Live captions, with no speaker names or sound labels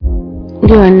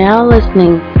You are now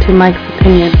listening to Mike's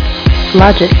Opinion,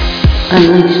 Logic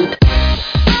Unleashed.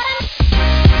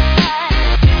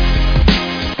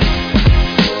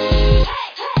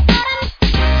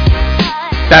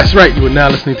 That's right, you are now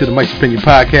listening to the Mike's Opinion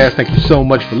Podcast. Thank you so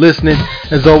much for listening.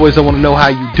 As always, I want to know how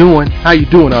you doing. How you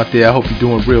doing out there? I hope you're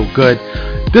doing real good.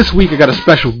 This week I got a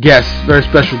special guest, very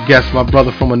special guest, my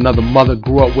brother from another mother.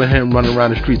 Grew up with him, running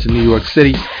around the streets of New York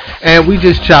City, and we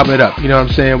just chop it up, you know what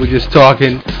I'm saying? We're just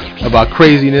talking about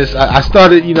craziness. I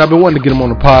started, I've been wanting to get him on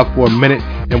the pod for a minute,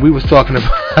 and we was talking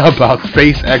about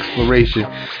space exploration.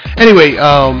 Anyway,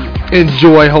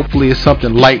 enjoy. Hopefully it's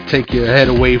something light. Take your head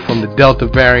away from the Delta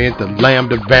variant, the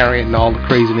Lambda variant, and all the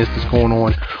craziness that's going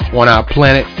on our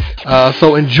planet.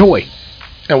 So enjoy.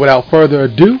 And without further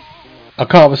ado, a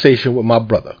conversation with my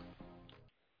brother.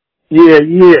 Yeah.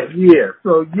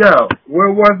 So,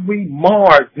 where was we?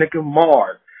 Mars, nigga,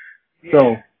 Mars. Yeah.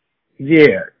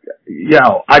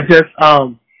 So, I just,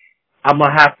 I'm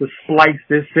gonna have to splice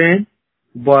this in,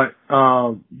 but,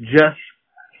 just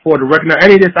for the record, now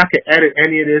any of this, I can edit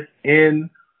any of this in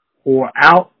or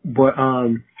out, but,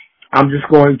 I'm just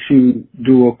going to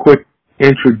do a quick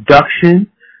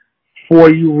introduction for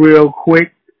you real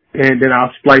quick, and then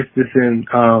I'll splice this in,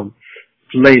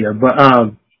 later.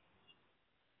 But,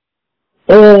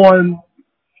 on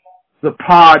the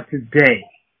pod today,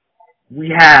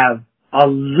 we have a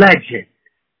legend.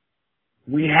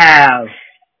 We have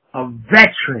a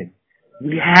veteran.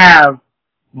 We have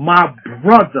my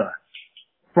brother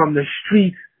from the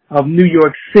streets of New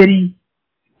York City.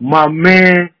 My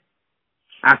man,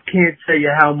 I can't tell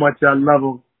you how much I love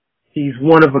him. He's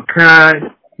one of a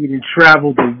kind. He done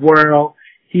traveled the world.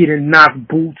 He done knocked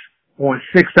boots on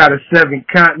 6 out of 7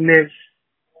 continents.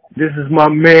 This is my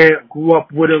man. Grew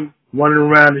up with him, running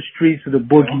around the streets of the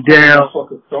boogie down.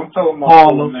 Don't tell him my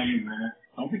full name, man.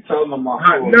 Don't be telling him my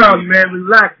full name. No, man,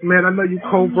 relax, man. I know you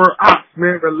covert ops,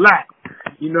 man. Relax.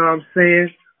 You know what I'm saying?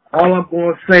 All I'm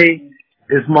going to say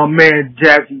is my man,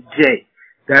 Jazzy J.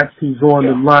 That's who's on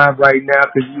the line right now,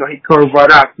 because, he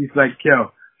covert ops. He's like,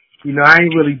 I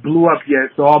ain't really blew up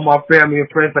yet, so all my family and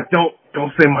friends like, don't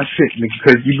say my shit, nigga,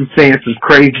 because you be saying some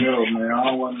crazy. Yo, man,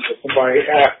 I don't want somebody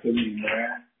after me,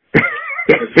 man.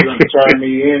 If you're going to turn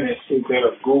me in and see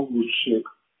that Google shit.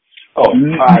 Oh, all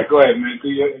right, go ahead, man.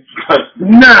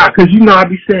 Nah, because I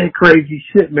be saying crazy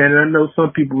shit, man, and I know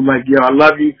some people like, I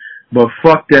love you, but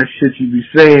fuck that shit you be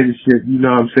saying and shit, you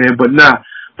know what I'm saying? But nah,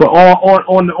 but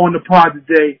on the pod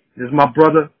today is my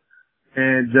brother,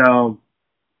 and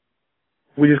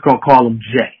we're just going to call him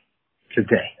Jay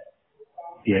today.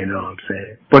 Yeah, you know what I'm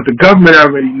saying? But the government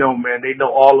already know, man. They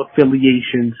know all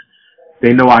affiliations.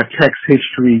 They know our text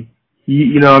history.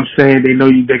 You know what I'm saying? They know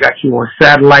you. They got you on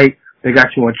satellite. They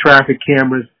got you on traffic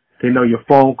cameras. They know your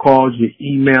phone calls, your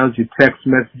emails, your text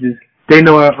messages. They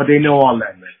know all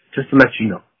that, man. Just to let you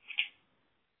know.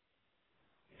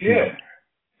 Yeah,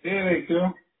 they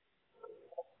do.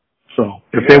 So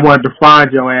if they wanted to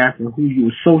find your ass and who you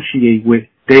associate with,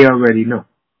 they already know.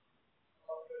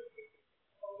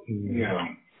 Yeah.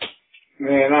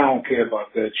 Man, I don't care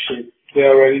about that shit. They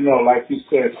already know, like you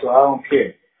said, so I don't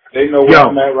care. They know where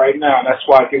I'm at right now. That's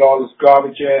why I get all this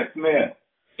garbage ass mail.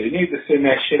 They need to send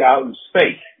that shit out in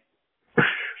space.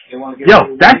 They want to get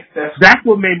that's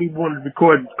what made me want to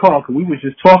record this call, because we was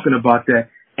just talking about that.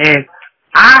 And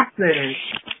I said,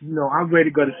 I'm ready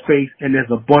to go to space, and there's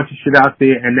a bunch of shit out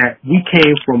there, and that we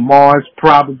came from Mars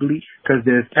probably, because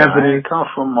there's evidence. I come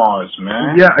from Mars,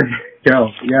 man. Yeah,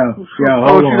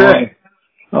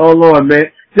 hold on,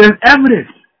 man. There's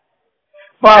evidence.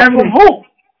 From who?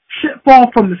 Shit fall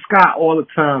from the sky all the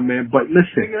time, man. But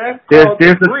listen, there's a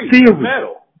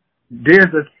theory.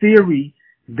 There's a theory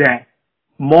that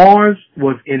Mars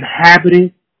was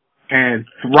inhabited and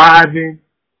thriving,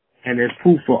 and there's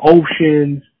proof for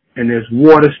oceans, and there's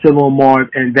water still on Mars,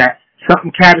 and that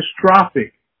something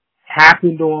catastrophic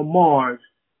happened on Mars,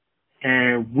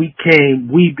 and we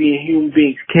being human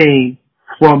beings came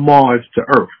from Mars to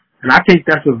Earth. And I think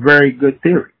that's a very good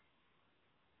theory.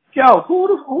 Yo, who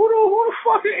the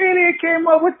fucking idiot came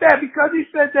up with that? Because he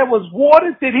said there was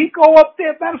water. Did he go up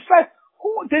there? Matter of fact,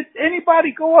 did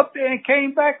anybody go up there and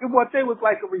came back and what they was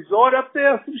like a resort up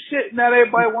there or some shit? Now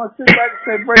everybody wants to sit back and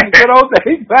say, bring the good old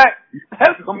days back.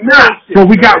 That's some bullshit. So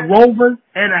we got rovers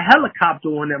and a helicopter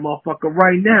on that motherfucker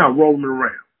right now rolling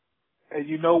around. And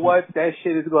you know what? That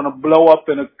shit is gonna blow up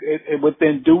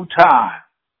within due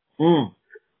time.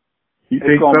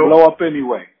 It's going to blow up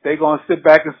anyway. They're going to sit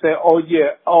back and say,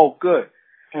 good.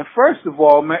 And first of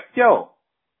all, man,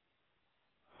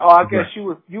 I guess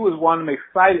you was one of them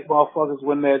excited motherfuckers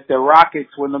when the rockets,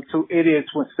 when them two idiots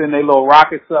would send their little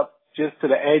rockets up just to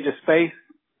the edge of space.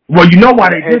 Well, you know why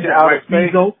they did that, right?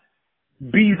 Space.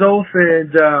 Bezos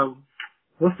and,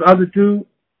 what's the other dude?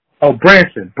 Oh,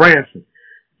 Branson.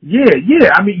 Yeah.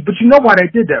 I mean, but you know why they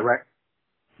did that, right?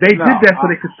 They did that so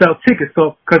they could sell tickets.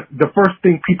 So, cause the first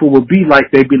thing people would be like,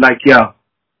 they'd be like, yo,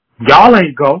 y'all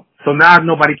ain't go. So now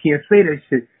nobody can't say that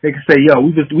shit. They can say, yo,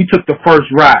 we took the first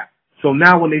ride. So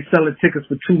now when they selling tickets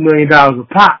for $2 million a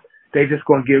pop, they just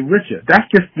gonna get richer. That's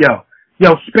just,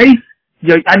 yo, space.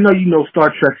 Yo, I know you know Star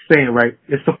Trek's saying, right?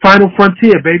 It's the final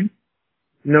frontier, baby.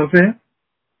 You know what I'm saying?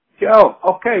 Yo,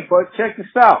 okay, but check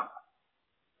this out.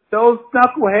 Those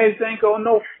knuckleheads ain't go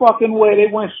no fucking way.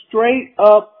 They went straight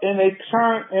up and they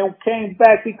turned and came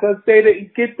back because they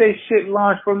didn't get their shit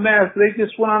launched from NASA. They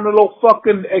just went on a little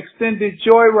fucking extended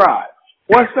joyride.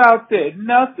 What's out there?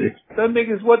 Nothing. Some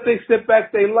niggas, what they sit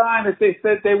back, they lying if they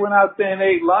said they went out there and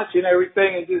ate lunch and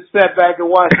everything and just sat back and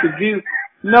watched the view.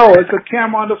 No, it's a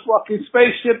camera on the fucking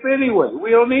spaceship anyway. We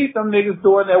don't need them niggas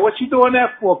doing that. What you doing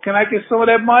that for? Can I get some of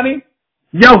that money?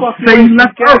 Yo, say you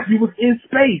left Earth. You was in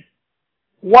space.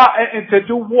 Why? And to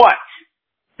do what?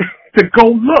 To go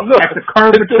look at the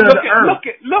curvature of the Earth.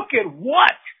 Look at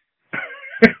what?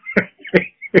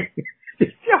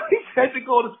 Yo, he said to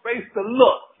go to space to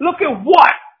look. Look at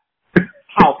what?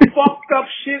 How fucked up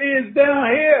shit is down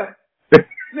here.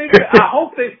 Nigga, I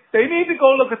hope they need to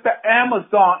go look at the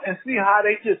Amazon and see how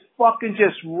they just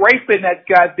raping that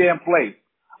goddamn place.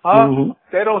 Huh? Mm-hmm.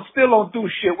 They still don't do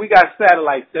shit. We got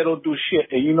satellites. They don't do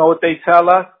shit. And you know what they tell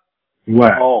us?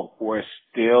 What? Oh, we're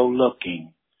still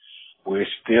looking. We're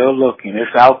still looking.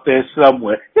 It's out there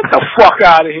somewhere. Get the fuck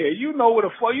out of here. You know what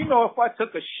the fuck? You know if I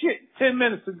took a shit 10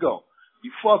 minutes ago.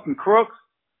 You fucking crooks.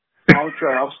 I'm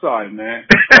sorry, man.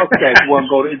 Okay,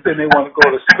 then they want to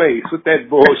go to space with that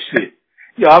bullshit.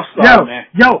 Yo, I'm sorry, man.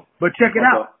 Yo, but check it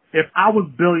out. If I was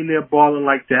billionaire balling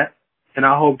like that, and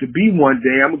I hope to be one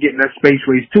day, I'm getting that space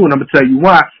race too, and I'm gonna tell you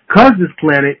why. 'Cause this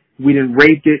planet, we done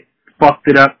raped it, fucked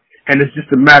it up, and it's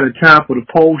just a matter of time for the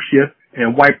pole shift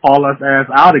and wipe all us ass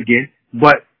out again.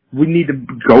 But we need to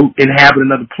go inhabit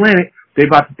another planet. They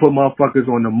about to put motherfuckers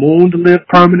on the moon to live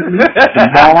permanently.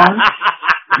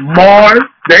 Mars.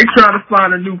 They trying to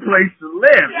find a new place to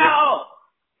live.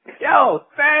 Yo,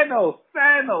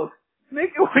 Thanos.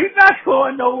 Nigga, we not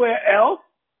going nowhere else.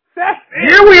 That's it.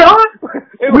 Here we are.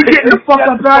 We getting the fuck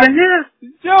up out of here.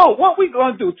 Joe, what we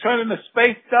gonna do? Turn into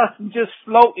space dust and just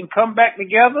float and come back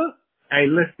together? Hey,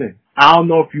 listen. I don't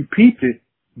know if you peeped it,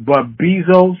 but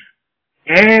Bezos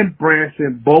and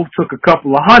Branson both took a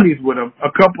couple of honeys with them,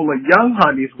 a couple of young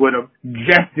honeys with them,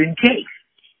 just in case.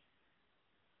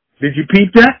 Did you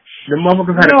peep that? The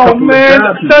motherfuckers had a couple of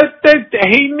jobs.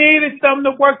 He needed them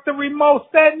to work the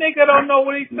remote. That nigga don't know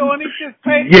what he's doing. He just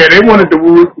paid. Yeah, they wanted to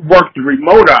work the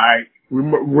remote, alright,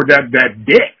 with that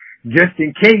dick. Just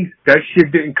in case that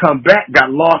shit didn't come back,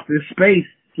 got lost in space,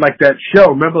 like that show.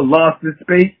 Remember Lost in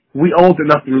Space? We old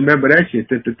enough to remember that shit.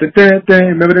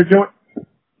 Remember that joint?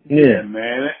 Yeah,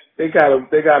 man. They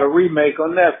got a remake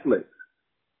on Netflix.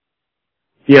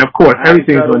 Yeah, of course.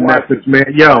 Everything's on Netflix,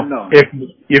 man. Yo,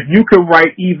 if you could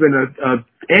write even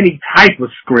any type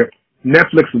of script,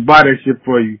 Netflix will buy that shit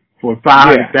for you for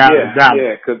 $500,000.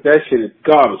 Yeah, 'cause that shit is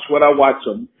garbage. What I watch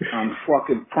on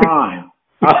fucking Prime.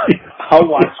 I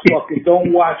watch fucking.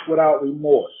 Don't watch Without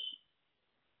Remorse.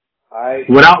 Alright.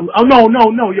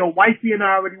 No. Yo, wifey and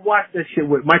I already watched that shit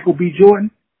with Michael B. Jordan.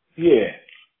 Yeah.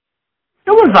 It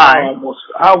was I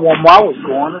was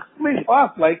going to sleep. I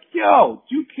was like, yo,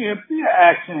 you can't be an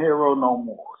action hero no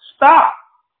more. Stop.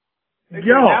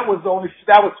 Yo. That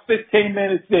was 15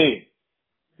 minutes in.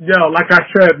 Yo, like I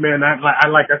said, man,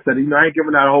 like I said, I ain't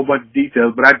giving out a whole bunch of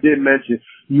details, but I did mention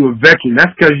you a veteran.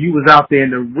 That's 'cause you was out there in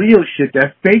the real shit,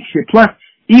 that fake shit. Plus,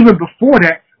 even before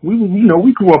that, we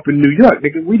grew up in New York,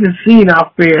 nigga. We done seen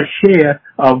our fair share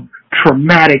of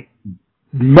traumatic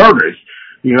murders.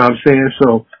 You know what I'm saying?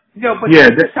 So, yo, but yeah,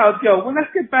 well,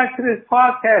 let's get back to this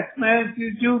podcast, man.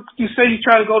 You say you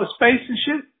try to go to space and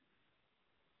shit?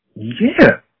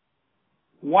 Yeah.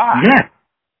 Why? Yeah.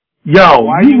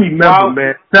 Yo, you remember,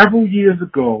 man, several years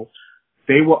ago,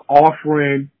 they were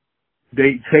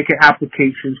taking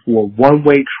applications for a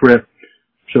one-way trip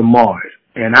to Mars.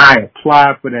 And I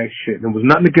applied for that shit. And it was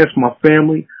nothing against my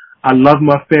family. I love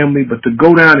my family, but to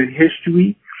go down in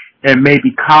history and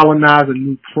maybe colonize a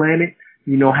new planet,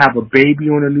 have a baby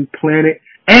on a new planet,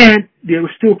 and there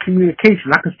was still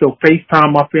communication. I could still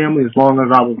FaceTime my family as long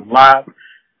as I was alive.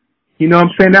 You know what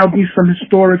I'm saying? That would be some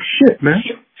historic shit, man.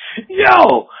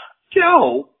 Yo,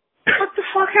 what the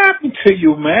fuck happened to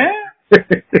you, man?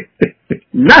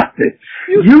 Nothing.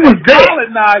 You was there.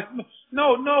 Colonized me.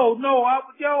 No.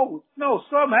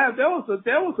 Somehow there was a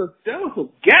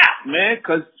gap, man,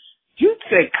 'cause You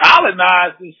say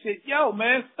colonized and shit. Yo,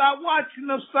 man, stop watching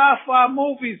them sci-fi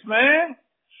movies, man.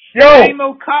 Yo, Ain't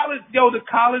no the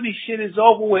colony shit is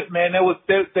over with, man.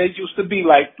 There used to be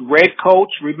like Red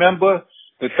Coats, remember?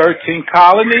 The 13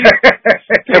 colonies?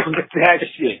 That was that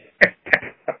shit.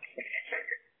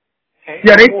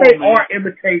 Yeah, they say art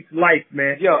imitates life,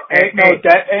 man. Yo,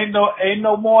 ain't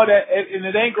no more that, and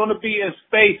it ain't gonna be in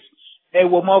space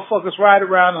and where motherfuckers ride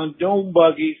around on doom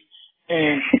buggies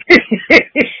and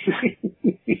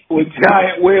with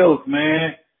giant wheels,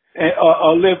 man, and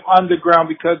or live underground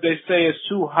because they say it's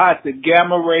too hot. The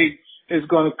gamma ray is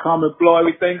gonna come and blow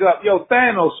everything up. Yo,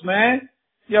 Thanos, man.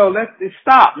 Yo, let's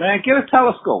stop, man. Get a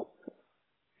telescope.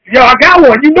 Yo, I got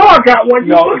one. You know I got one.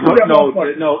 No.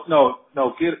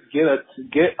 Get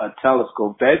a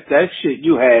telescope. That shit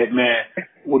you had, man.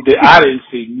 I didn't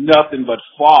see nothing but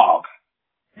fog.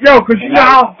 Yo, 'cause you know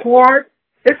how hard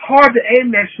it's hard to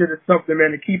aim that shit at something,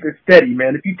 man, to keep it steady,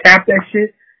 man. If you tap that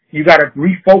shit, you gotta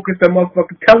refocus the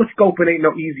motherfucking telescope. It ain't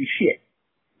no easy shit.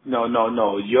 No.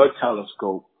 Your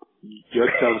telescope, you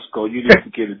need to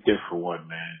get a different one,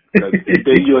 man.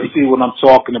 Then you'll see what I'm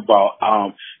talking about.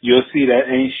 You'll see that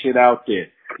ain't shit out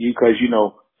there. Because, you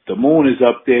know, the moon is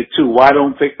up there too. Why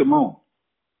don't pick the moon?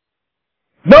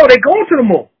 No, they going to the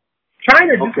moon.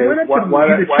 China just went up to the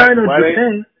moon. Either China or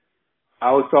Japan.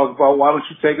 I was talking about why don't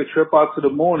you take a trip out to the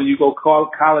moon and you go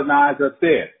colonize up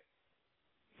there?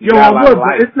 Yo, I would,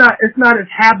 but it's not as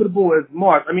habitable as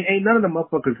Mars. I mean, ain't none of the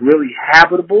motherfuckers really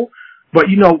habitable. But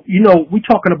you know, we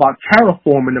talking about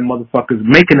terraforming the motherfuckers,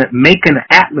 making an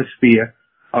atmosphere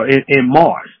in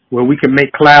Mars where we can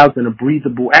make clouds in a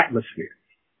breathable atmosphere.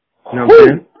 You know what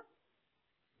I'm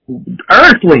saying?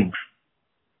 Earthlings.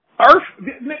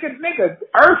 Nigga,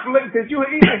 Earthlings. Did you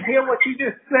even hear what you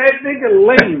just said, nigga?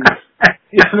 Lings.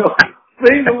 You know,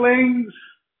 fingerlings,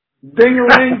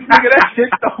 dinglings, nigga. That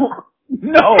shit don't.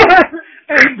 No,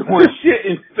 ain't doing shit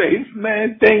in space,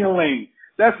 man. Dingling.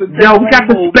 That's a we got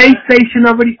the space station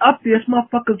already up there. This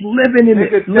motherfuckers living in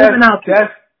it, living out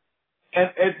there.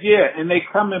 And they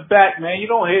coming back, man. You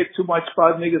don't hear too much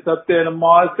about niggas up there in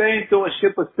Mars. They ain't doing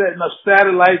shit but setting up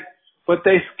satellites, but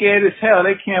they scared as hell.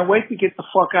 They can't wait to get the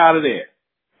fuck out of there.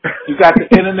 You got the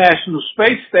International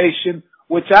Space Station,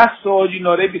 which I saw, you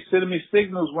know, they be sending me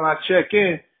signals when I check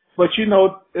in. But, you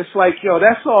know, it's like, yo,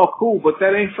 that's all cool, but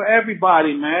that ain't for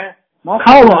everybody, man.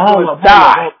 Hold on.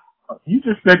 You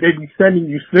just said they be sending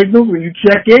you signals when you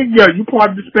check in? Yo, you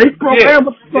part of the space program? Yeah.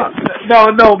 What the fuck?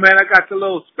 No, man. I got the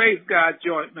little space guy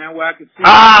joint, man, where I can see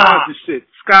stars and shit.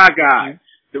 Sky Guy.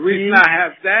 The reason I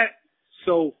have that,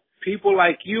 so people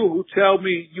like you who tell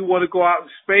me you want to go out in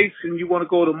space and you want to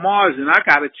go to Mars, and I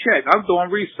got to check. I'm doing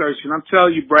research, and I'm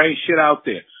telling you, brain shit out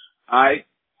there. All right?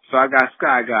 So I got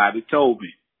Sky Guy. They told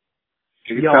me.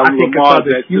 Yo, I think it's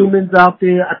other humans out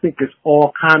there. I think it's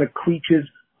all kind of creatures,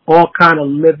 all kind of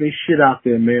living shit out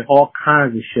there, man. All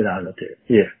kinds of shit out there.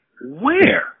 Yeah.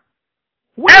 Where?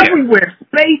 Everywhere.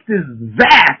 Space is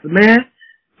vast, man.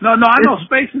 No, I know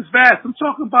space is vast. I'm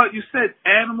talking about, you said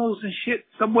animals and shit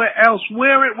somewhere else.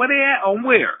 Where they at? On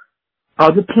where?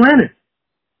 Other planets.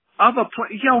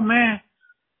 Yo, man.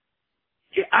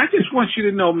 Yeah, I just want you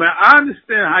to know, man, I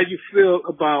understand how you feel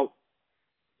about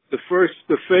the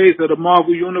phase of the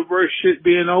Marvel Universe shit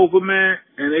being over, man,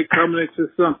 and they coming into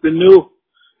something new,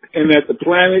 and that the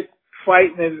planet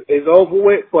fighting is over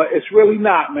with, but it's really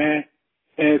not, man.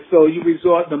 And so you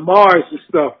resort to Mars and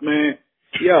stuff, man.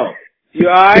 Yo, you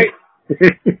alright?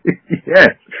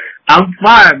 Yes. I'm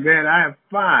fine, man. I am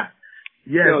fine.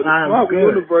 Yes, yo, the Marvel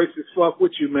Universe is fuck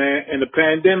with you, man. And the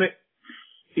pandemic,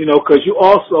 you know, cause you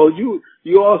also a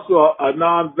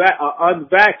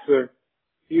unvaxxer.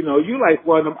 You know, you like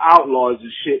one of them outlaws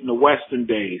and shit in the Western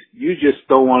days. You just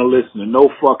don't want to listen to no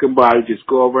fucking body. Just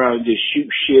go around and just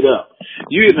shoot shit up.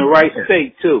 You in the right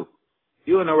state too.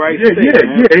 You in the right state,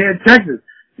 man. Yeah, in Texas.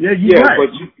 Yeah, right.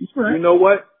 But you know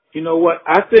what? You know what?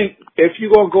 I think if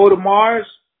you're gonna go to Mars,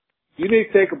 you need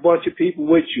to take a bunch of people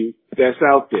with you that's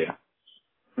out there.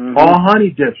 Mm-hmm. All honey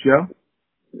dips, yo.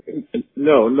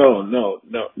 No.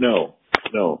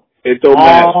 It don't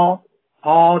matter.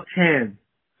 All 10.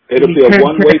 It'll be a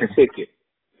one-way ticket.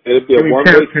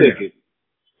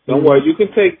 Don't worry, you can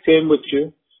take 10 with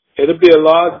you. It'll be a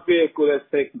large vehicle that's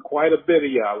taking quite a bit of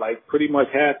y'all, like pretty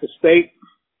much half the state.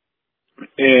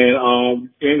 And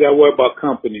you ain't got to worry about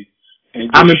company. And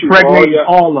I'm impregnating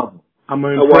all of them.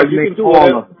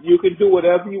 You can do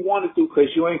whatever you want to do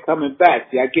because you ain't coming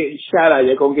back. Y'all getting shot at.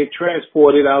 You're going to get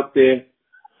transported out there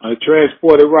on a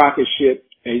transported rocket ship.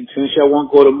 And since y'all want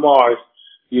to go to Mars,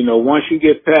 you know, once you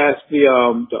get past the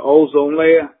ozone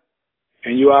layer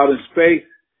and you're out in space,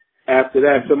 After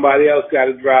that, somebody else got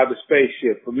to drive the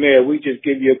spaceship. From there, we just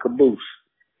give you a caboose.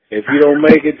 If you don't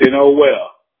make it, then oh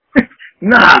well.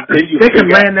 Nah, they can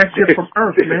land that shit from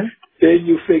Earth, man. Then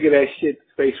you figure that shit,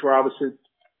 Space Robinson.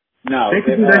 No, they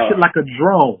can do that shit like a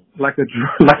drone, like a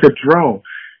drone.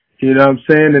 You know what I'm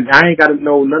saying? And I ain't got to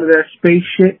know none of that space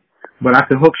shit, but I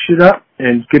can hook shit up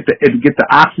and get the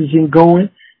oxygen going.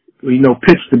 You know,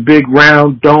 pitch the big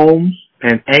round domes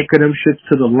and anchor them shits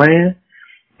to the land,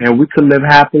 and we could live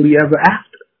happily ever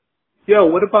after. Yo,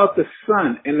 what about the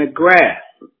sun and the grass?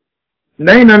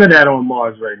 There ain't none of that on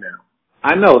Mars right now.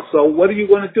 I know. So what are you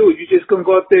going to do? You just going to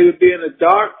go up there to be in the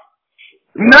dark?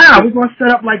 Nah, we're going to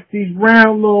set up like these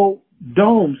round little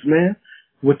domes, man.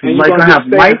 With the, and like, you're going to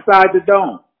stay light inside the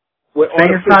dome. With stay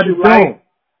inside the light dome.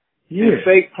 Yeah. And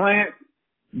fake plants?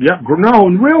 Yep. No,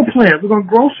 real plants. We're going to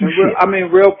grow some shit. I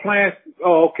mean, real plants.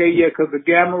 Oh, okay, yeah, because the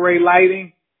gamma ray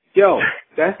lighting. Yo,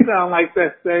 that sounds like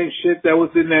that same shit that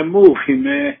was in that movie,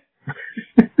 man.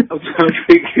 I'm trying to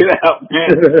figure it out,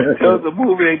 man. There was a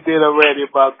movie they did already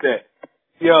about that.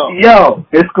 Yo,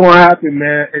 it's gonna happen,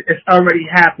 man. It's already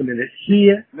happening. It's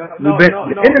here.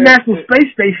 The International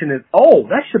Space Station is old.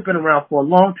 That shit been around for a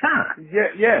long time.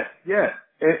 Yeah.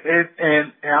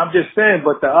 And I'm just saying,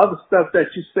 but the other stuff that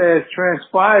you said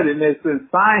transpired, and there's been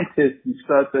scientists and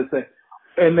stuff that say,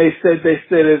 and they said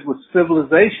it was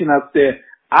civilization up there.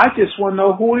 I just want to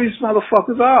know who these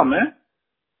motherfuckers are, man.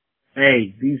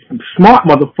 Hey, these smart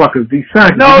motherfuckers, these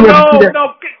scientists. No.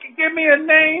 Give me a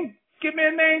name. Give me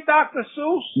a name, Dr.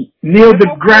 Seuss. Neil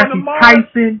deGrasse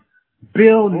Tyson,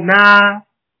 Bill Nye,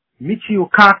 Michio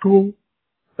Kaku.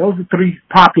 Those are three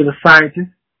popular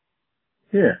scientists.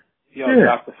 Yeah. Yo, yeah.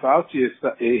 Dr. Fauci,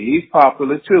 he's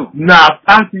popular too. Nah,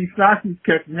 Fauci's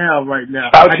catching hell right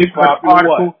now. Fauci's popular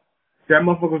what? That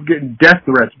motherfucker was getting death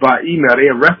threats by email. They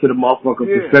arrested a motherfucker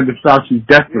for sending Fauci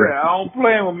death threats. Yeah, I don't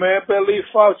blame him, man. Better leave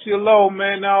Fauci alone,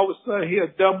 man. Now all of a sudden he a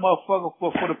dumb motherfucker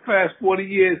for the past 40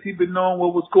 years. He been knowing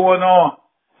what was going on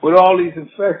with all these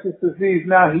infectious diseases.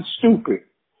 Now he's stupid.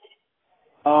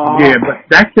 Yeah, but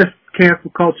that's just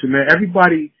cancel culture, man.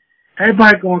 Everybody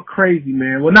going crazy,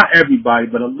 man. Well, not everybody,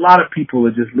 but a lot of people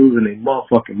are just losing their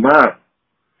motherfucking mind.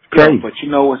 Yeah, but you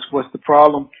know what's the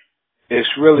problem? It's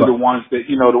really the ones that,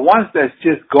 the ones that's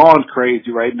just gone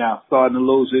crazy right now, starting to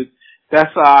lose it.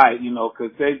 That's alright,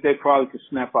 cause they probably could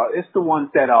snap out. It's the ones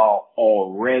that are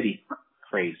already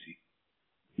crazy.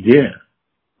 Yeah.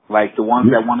 Like the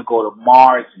ones that want to go to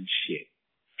Mars and shit.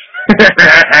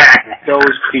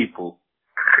 Those people.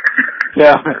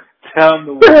 Tell them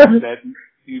the ones that,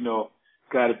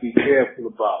 gotta be careful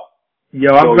about. Yo,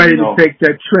 I'm ready to take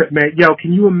that trip, man. Yo,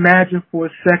 can you imagine for a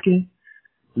second?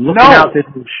 Looking out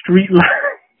at the street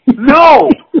light. No!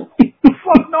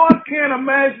 Fuck no, I can't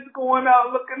imagine going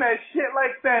out looking at shit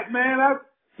like that, man.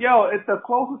 It's the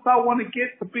closest I want to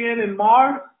get to being in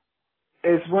Mars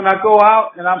is when I go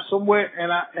out and I'm somewhere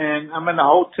and I'm in a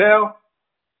hotel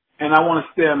and I want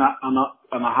to stay on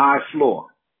a high floor.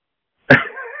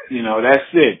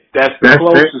 That's it. That's the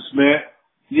closest, man.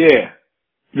 Yeah.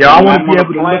 Yeah, I want to be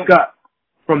able to look up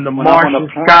from the Martian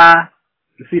sky.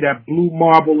 To see that blue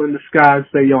marble in the sky and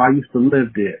say, yo, I used to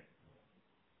live there.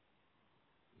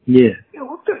 Yeah.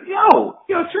 Yo, check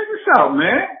this out,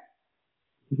 man.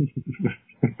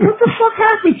 What the fuck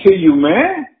happened to you,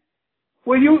 man?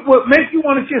 What makes you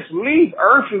want to just leave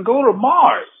Earth and go to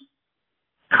Mars?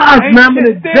 Cause, man, I'm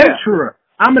an adventurer.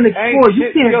 I'm an explorer.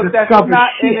 You can't discover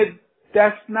shit.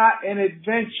 That's not an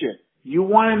adventure. You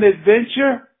want an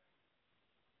adventure?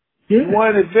 Yeah. You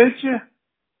want an adventure?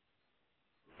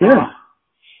 Yeah.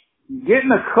 Get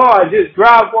in a car and just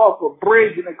drive off a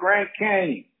bridge in the Grand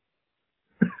Canyon.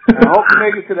 And I hope you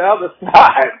make it to the other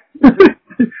side.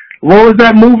 What was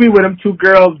that movie where them two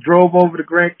girls drove over the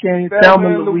Grand Canyon? Thelma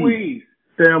and Louise.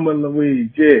 Thelma and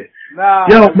Louise, yeah. Nah,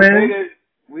 yo, man.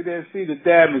 We didn't see the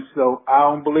damage, so I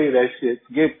don't believe that shit.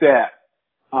 Get that.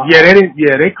 Yeah, they didn't.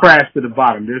 Yeah, they crashed to the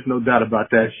bottom. There's no doubt about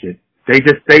that shit. They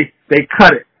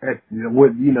cut it.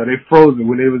 They froze it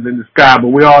when it was in the sky, but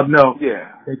we all know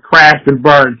they crashed and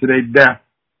burned to their death.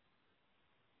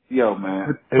 Yo,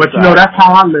 man. But that's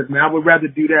how I live, man. I would rather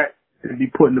do that than be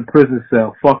put in a prison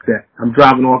cell. Fuck that. I'm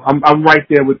driving off. I'm right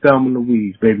there with Thelma and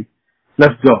Louise, baby.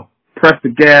 Let's go. Press the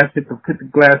gas, hit the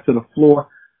glass to the floor.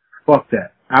 Fuck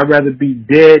that. I'd rather be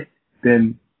dead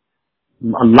than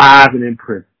alive and in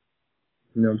prison.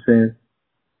 You know what I'm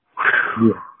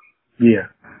saying? Yeah.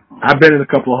 I've been in a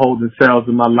couple of holding cells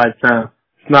in my lifetime.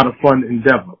 It's not a fun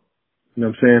endeavor. You know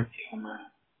what I'm saying?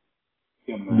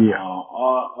 Yeah, man. Yeah.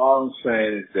 All I'm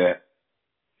saying is that,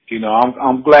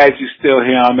 I'm glad you're still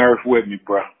here on Earth with me,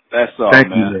 bro. That's all, Thank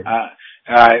man. You, man.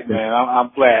 All right, man.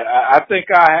 I'm glad. I think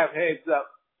I have heads up,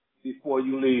 before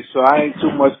you leave, so I ain't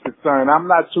too much concerned. I'm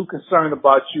not too concerned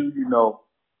about you, you know,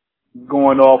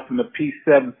 going off in the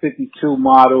P752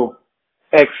 model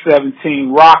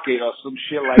X-17 rocket or some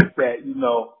shit like that, you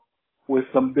know, with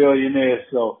some billionaires.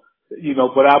 So, you know,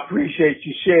 but I appreciate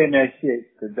you sharing that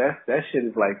shit, cause that shit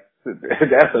is like,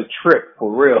 that's a trip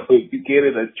for real. If you get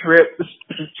it a trip,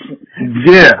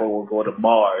 yeah, we'll go to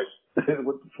Mars. What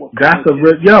the fuck? That's a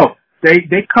real, yo,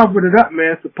 they covered it up,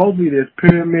 man. Supposedly there's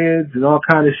pyramids and all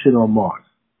kind of shit on Mars.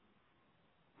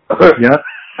 Yeah.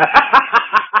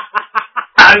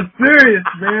 I'm serious,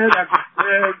 man.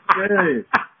 I'm serious.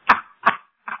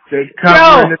 They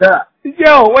covering it up.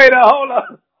 Yo, wait a hold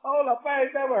up. I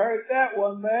ain't never heard that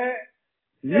one, man.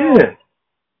 Yeah.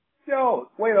 Yo,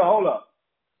 wait a hold up.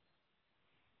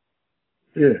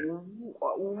 Yeah.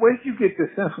 Where'd you get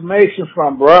this information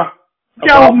from, bruh?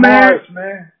 Yo, man. Mars,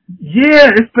 man. Yeah,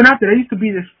 it's been out there. There used to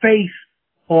be this face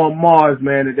on Mars,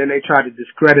 man, and then they tried to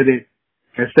discredit it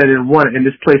and said it wasn't in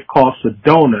this place called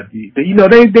Sedona. You know,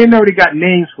 they already got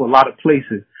names for a lot of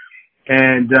places.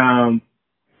 And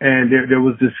there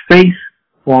was this face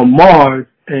on Mars,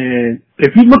 and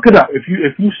if you look it up, if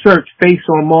you search face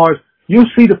on Mars, you'll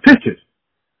see the pictures.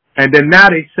 And then now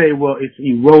they say, well, it's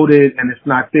eroded and it's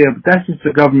not there, but that's just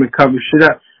the government covering shit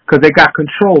up because they got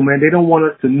control, man. They don't want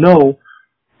us to know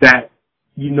that,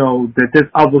 you know, that there's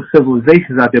other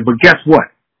civilizations out there. But guess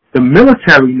what? The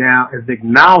military now is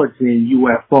acknowledging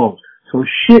UFOs. So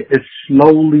shit is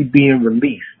slowly being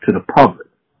released to the public.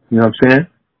 You know what I'm saying?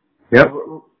 Yep.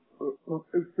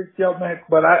 Yo, man,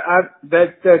 but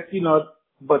that, you know,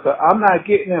 but I'm not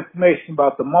getting information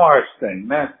about the Mars thing.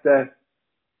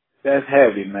 That's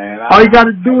heavy, man. All you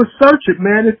gotta do is search it,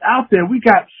 man. It's out there. We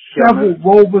got several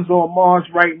rovers on Mars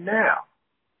right now.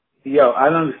 Yo, I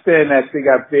understand that they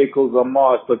got vehicles on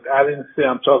Mars, but I didn't say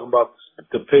I'm talking about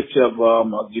the picture of,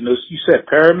 you know, you said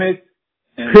pyramids?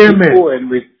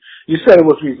 Pyramids. You said it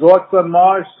was resorts on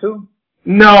Mars too?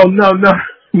 No.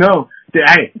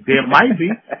 Hey, there might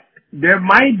be. There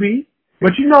might be.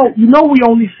 But you know we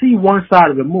only see one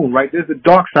side of the moon, right? There's a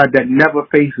dark side that never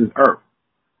faces Earth.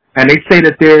 And they say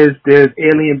that there's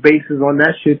alien bases on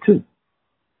that shit too.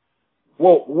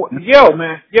 Whoa, yo,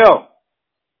 man. Whoa.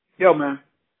 Yo.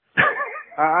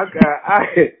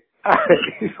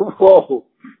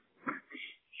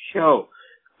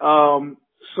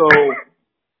 So,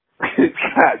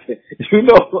 God, you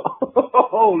know,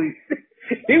 holy shit.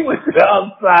 He went to the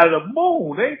other side of the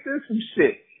moon. Ain't this some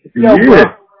shit? Yo, yeah. Bro,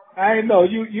 I ain't know.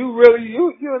 You really,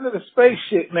 you into the space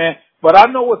shit, man. But I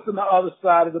know what's on the other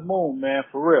side of the moon, man,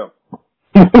 for real.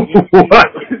 What?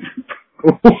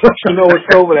 You know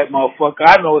what's over that motherfucker.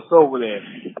 I know it's over there.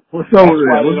 What's over there?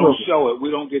 That's why they don't show it.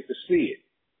 We don't get to see it.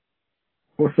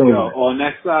 What's over there? On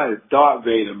that side is Darth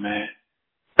Vader, man.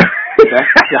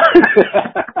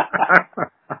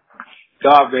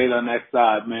 Darth Vader on that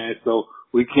side, man. So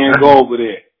we can't go over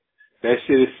there. That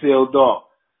shit is sealed off.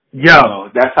 Yo.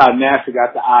 That's how NASA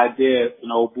got the idea,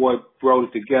 and old boy brought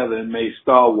it together and made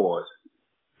Star Wars.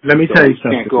 Let me tell you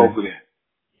something. Can't go over there.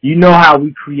 You know how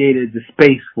we created the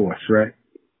Space Force, right?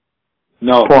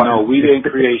 No, we didn't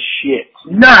create shit.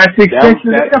 Nah, it's the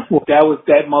extension of the Air Force. That was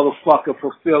that motherfucker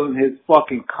fulfilling his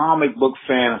fucking comic book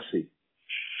fantasy.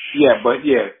 Yeah, but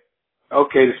yeah.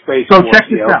 Okay, the Space Force. So check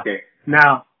this out. Okay.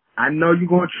 Now, I know you're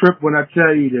going to trip when I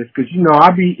tell you this, because, you know,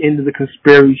 I be into the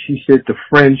conspiracy shit, the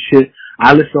friend shit.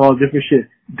 I listen to all different shit.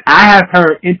 I have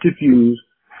heard interviews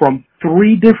from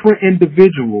 3 different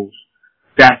individuals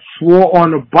that swore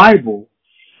on the Bible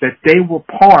that they were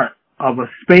part of a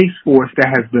space force that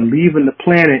has been leaving the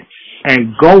planet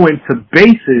and going to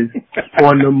bases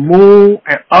on the moon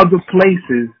and other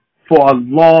places for a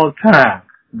long time.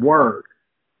 Word.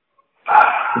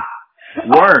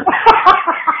 Word.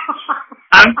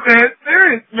 I'm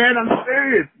serious, man. I'm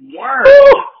serious. Word.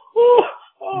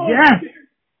 Yes.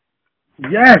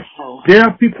 Yes. There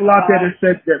are people out there that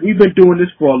said that we've been doing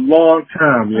this for a long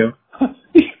time, yo.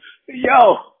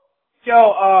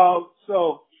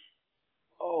 So,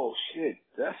 oh shit,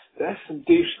 that's some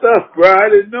deep stuff, bro. I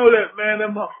didn't know that, man.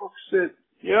 That motherfucker said,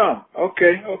 yeah,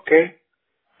 okay.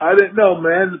 I didn't know,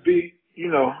 man, to be, you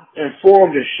know,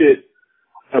 informed and shit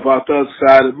about the other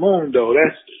side of the moon, though.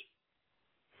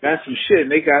 That's some shit.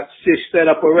 And they got shit set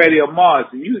up already on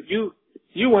Mars. And you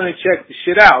want to check the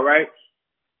shit out, right?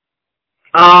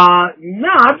 No,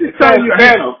 I'm just telling you.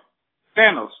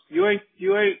 Thanos, you ain't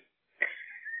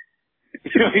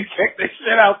check that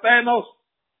shit out, Thanos.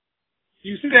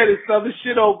 You said there's other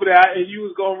shit over there and you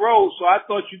was gonna roll, so I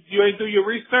thought you ain't do your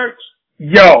research.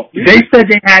 Yo, they said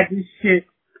they had this shit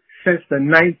since the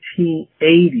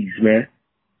 1980s, man.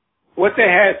 What they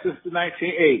had since the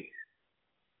 1980s?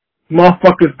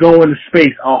 Motherfuckers go into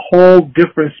space, a whole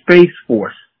different space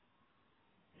force.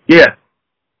 Yeah.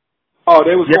 Oh,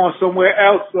 they was going somewhere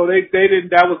else, so they didn't.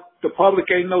 That was the public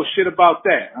ain't know shit about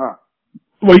that, huh?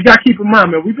 Well, you gotta keep in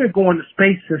mind, man. We've been going to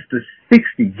space since the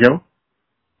 '60s, Joe.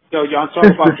 Yo, I'm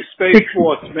talking about the Space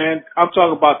Force, man. I'm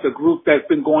talking about the group that's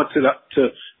been going to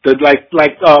the like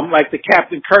the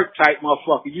Captain Kirk type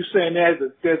motherfucker. You saying there's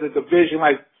a division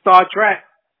like Star Trek?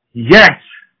 Yes.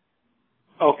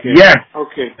 Okay. Yes.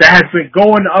 Okay. That has been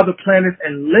going to other planets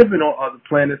and living on other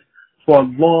planets for a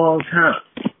long time.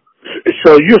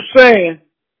 So you're saying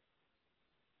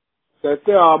that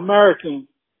there are Americans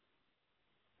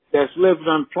that's living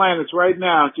on planets right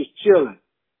now just chilling?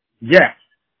 Yes.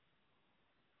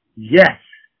 Yes.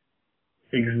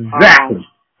 Exactly.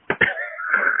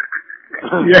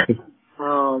 Yes.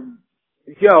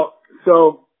 Yo,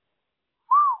 so.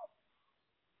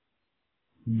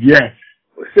 Yes.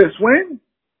 Since when?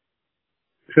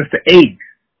 Since the 80s.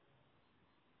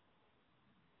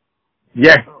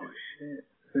 Yes. Oh shit.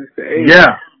 Since the 80s.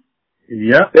 Yeah.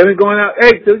 Yep. They've been going out.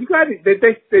 Hey, so you got it.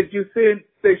 Did you see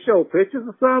they show pictures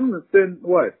or something? And then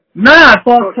what? Nah, it's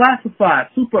all classified.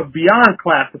 Super beyond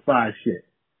classified shit.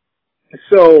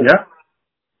 So. Yeah.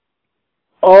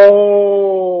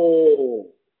 Oh.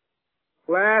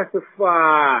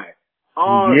 Classified.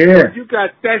 Oh, yeah. So you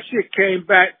got that shit came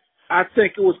back. I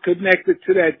think it was connected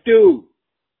to that dude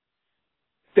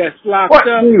that's locked what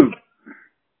up. Dude?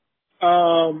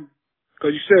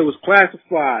 Cause you said it was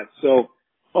classified, so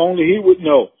only he would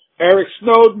know. Eric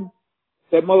Snowden,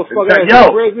 that motherfucker that's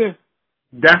in prison.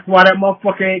 That's why that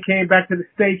motherfucker ain't came back to the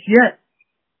States yet.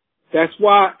 That's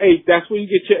why, hey, that's where you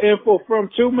get your info from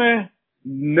too, man?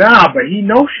 Nah, but he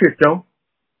knows shit though.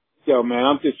 Yo, man,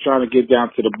 I'm just trying to get down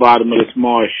to the bottom of this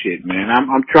Mars shit, man.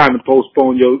 I'm trying to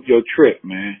postpone your trip,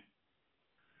 man.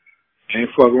 Ain't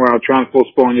fucking around trying to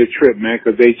postpone your trip, man,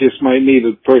 cause they just might need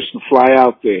a person to fly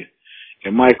out there.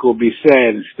 And Mike will be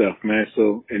sad and stuff, man,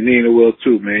 so, and Nina will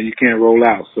too, man. You can't roll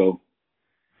out, so.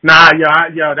 Nah,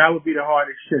 yo, that would be the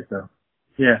hardest shit though.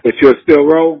 Yeah. But you'll still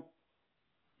roll?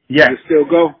 Yeah. You'll still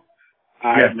go?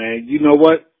 Alright, yeah. man. You know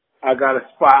what? I got a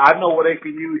spot. I know where they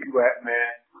can use you at,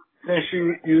 man. Since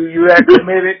you that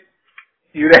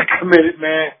committed,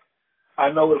 man.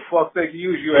 I know where the fuck they can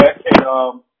use you at,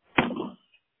 and,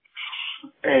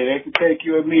 hey, they can take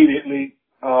you immediately.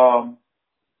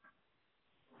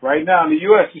 Right now, the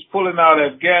U.S. is pulling out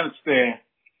of Afghanistan,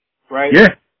 right?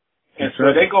 Yeah. And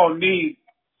so they're going to need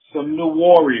some new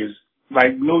warriors,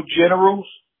 like new generals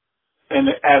in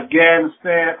the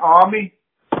Afghanistan army.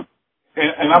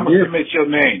 And I'm going to submit your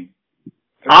name.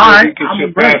 All right,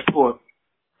 I'm ready. Passport.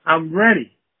 I'm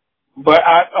ready. But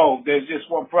there's just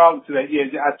one problem to that.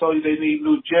 Yeah, I told you they need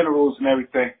new generals and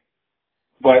everything.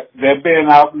 But they're being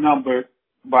outnumbered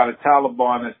by the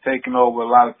Taliban that's taking over a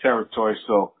lot of territory.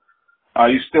 So, are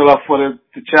you still up for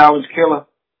the challenge, Killer?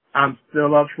 I'm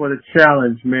still up for the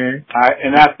challenge, man. All right,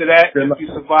 and after that, if you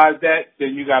survive that,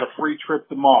 then you got a free trip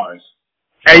to Mars.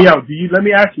 Hey, yo, let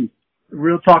me ask you,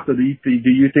 real talk though, do you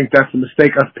think that's a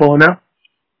mistake us pulling out?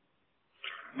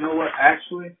 You know what,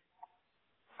 actually,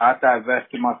 I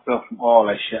divested myself from all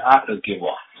that shit. I could give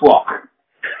a fuck.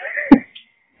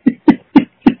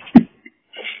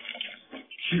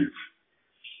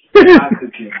 I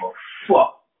could give a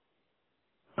fuck.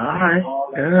 All right.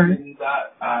 All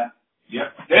right. Yep.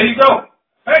 There you go.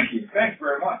 Thank you. Thanks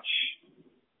very much.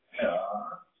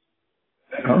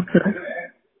 Okay.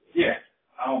 Yeah.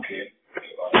 I don't care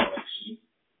about all that shit.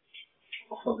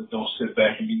 Motherfuckers don't sit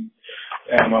back and be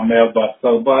at my mailbox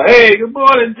talking about, hey, good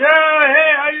morning, John.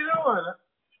 Hey, how you doing?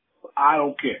 I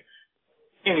don't care.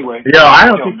 Anyway. Yo, I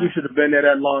don't think you should have been there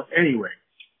that long anyway.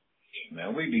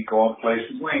 Man, we be going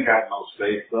places. We ain't got no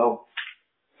say, so.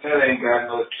 That ain't got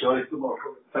no choice. The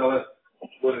motherfuckers tell us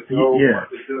what to do, what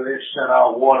to do. They shut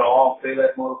our water off. They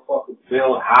let motherfuckers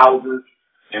build houses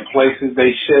in places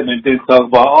they shouldn't, and then talk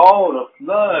about, the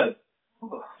flood.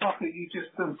 Motherfucker, you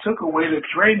just took away the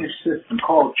drainage system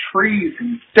called trees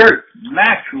and dirt.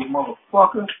 Natural,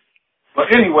 motherfucker.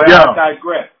 But anyway, I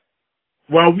digress.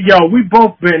 Well, we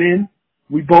both been in.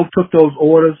 We both took those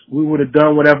orders. We would have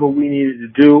done whatever we needed to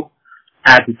do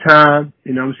at the time.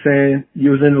 You know what I'm saying?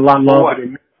 You was in a lot longer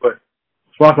than me, but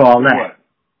fuck all that. What?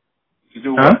 You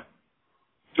do what?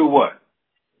 Do what?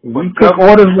 We took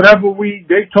orders, whatever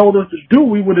they told us to do,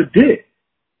 we would have did.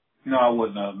 No, I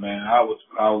wouldn't have, man. I was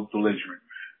belligerent.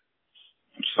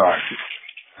 I'm sorry.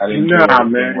 I didn't do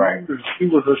man. Right. He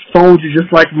was a soldier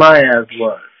just like my ass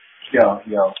was.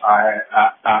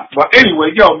 But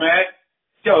anyway, man.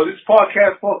 This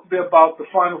podcast is supposed to be about the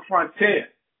final frontier.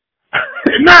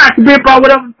 Nah, it can be about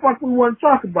whatever the fuck we want to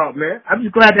talk about, man. I'm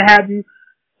just glad to have you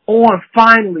on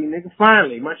finally, nigga.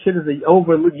 Finally, my shit is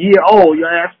over a year old. Your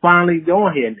ass finally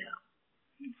on here now.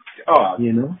 Oh,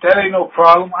 you know that ain't no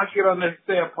problem. I get on this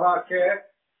damn podcast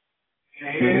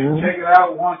and check it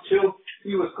out, want to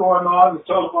see what's going on and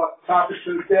talk about the topics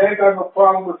of the day. I got no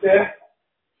problem with that.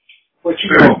 But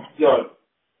you know,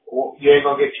 you ain't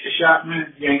gonna get your shot,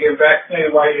 man. You ain't getting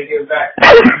vaccinated. Why you ain't getting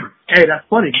vaccinated? Hey, that's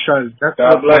funny because that's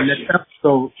what my next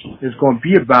episode is going to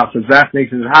be about. Because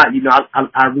vaccination is hot. You know,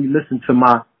 I re-listened to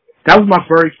that was my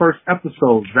very first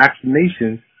episode,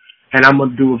 vaccinations, and I'm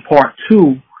gonna do a part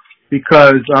 2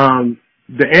 because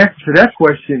the answer to that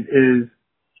question is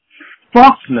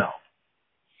fuck no.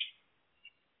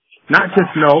 Not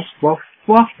just no, but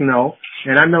fuck no.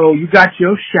 And I know you got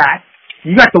your shot.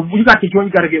 You got the joint. You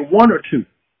got to get 1 or 2.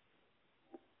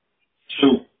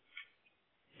 2.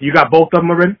 You got both of them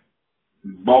already?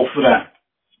 Both of them.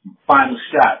 Final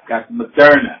shot. Got the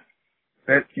Moderna.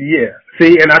 Yeah.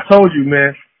 See, and I told you,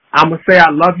 man, I'm going to say I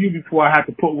love you before I have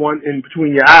to put one in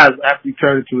between your eyes after you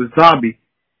turn into a zombie.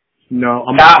 You know,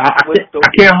 I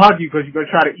can't hug you because you're going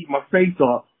to try to eat my face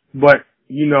off. But,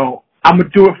 you know, I'm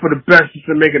going to do it for the best just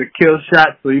to make it a kill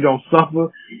shot so you don't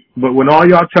suffer. But when all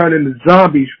y'all turn into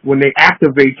zombies, when they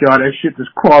activate y'all, that shit that's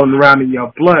crawling around in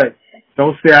your blood,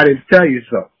 don't say I didn't tell you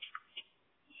so.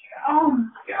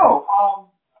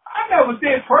 I never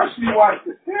did personally watch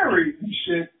the series and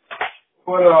shit,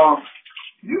 but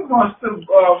you must have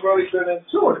really been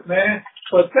into it, man.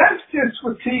 But that's just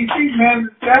for TV, man.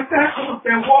 That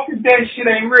Walking Dead shit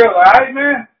ain't real, alright,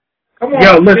 man? Come on.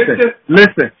 Yo,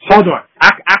 listen. Hold on.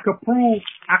 I could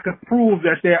prove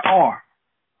that there are.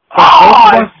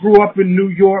 Both of us grew up in New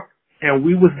York, and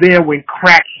we was there when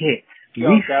crack hit.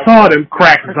 We saw them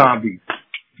crack zombies.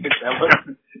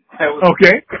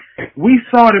 Okay? We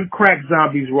saw them crack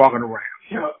zombies walking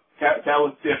around. That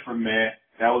was different, man.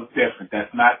 That was different.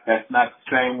 That's not the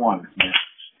same ones, man.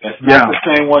 That's not the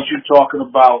same ones you're talking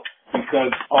about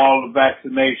because all the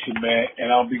vaccination, man,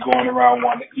 and I'll be going around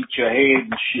wanting to eat your head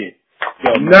and shit.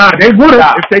 Yo, nah, they would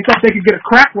have. If they thought they could get a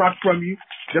crack rock from you,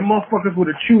 them motherfuckers would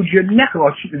have chewed your neck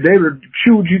off. They would have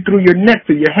chewed you through your neck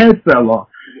till your head fell off.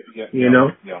 You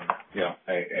know?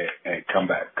 Hey, come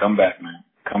back, man.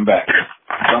 Come back, man.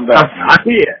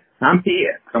 I'm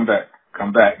here. Come back,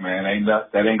 man.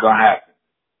 That ain't gonna happen.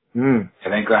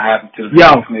 That ain't gonna happen to the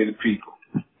vaccinated people.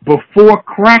 Before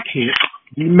crack hit,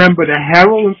 you remember the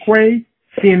heroin craze?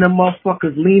 Seeing them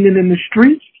motherfuckers leaning in the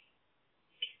streets?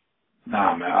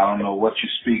 Nah, man, I don't know what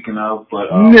you're speaking of,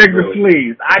 but nigga, really.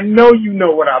 Please. I know you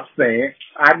know what I'm saying.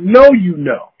 I know you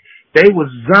know. They was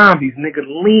zombies, nigga,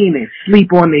 leaning,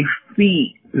 sleep on their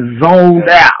feet, zoned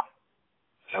out.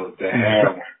 That was the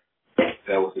heroin.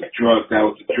 That was the drug. That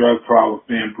was the drug problem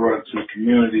being brought to the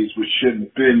communities which shouldn't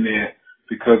have been there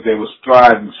because they was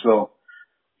thriving. So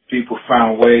people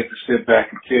found ways to sit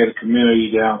back and tear the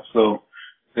community down. So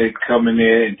they'd come in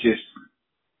there and just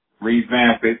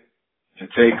revamp it and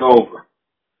take over.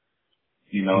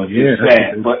 You know, it's just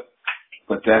sad, but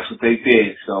that's what they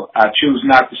did. So I choose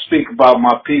not to speak about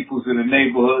my peoples in the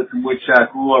neighborhoods in which I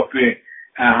grew up in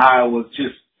and how it was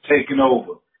just taken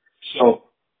over. So,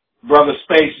 brother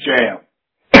Space Jam.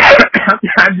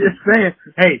 I'm just saying,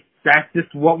 hey, that's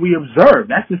just what we observed.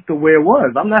 That's just the way it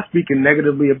was. I'm not speaking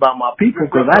negatively about my people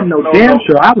because I know damn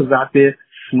sure I was out there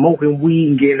smoking weed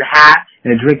and getting high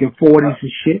and drinking 40s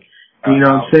and shit. You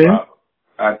know what I'm saying?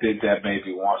 I did that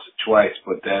maybe once or twice,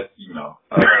 but that, you know,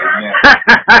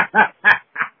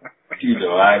 you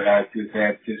know, I just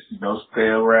had to, you know, stay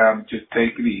around and just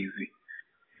take it easy.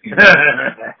 You know,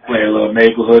 play a little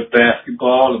neighborhood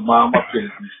basketball and mind my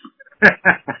business.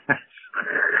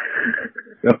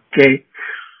 Okay.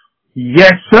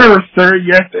 Yes, sir.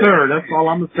 Yes, sir. That's all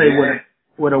I'm gonna say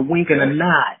with a wink and a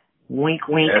nod. Wink,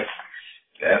 wink.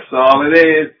 That's all it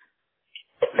is.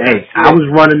 Hey, I was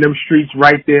running them streets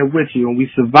right there with you, and we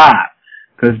survived.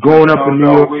 Cause growing up in New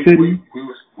York City,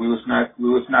 we was not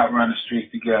running the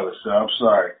streets together. So I'm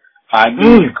sorry. I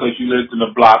knew you because you lived in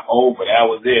the block over. That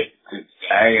was it.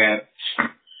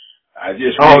 I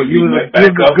just you was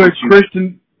a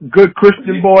good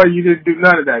Christian boy. You didn't do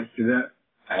none of that shit.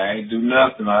 I ain't do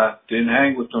nothing. I didn't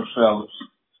hang with them fellas.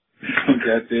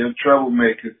 Goddamn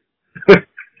troublemakers.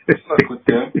 Fuck with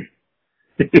them.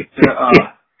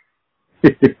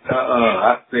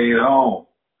 I stayed home.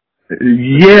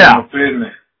 Yeah.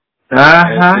 Business.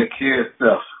 Uh-huh. Take care of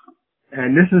stuff.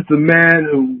 And this is the man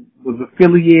who was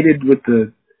affiliated with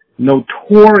the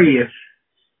notorious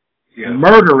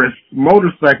murderous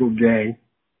motorcycle gang.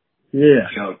 Yeah.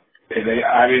 You know,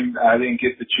 I didn't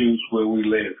get to choose where we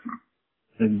live.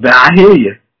 I hear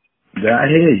you.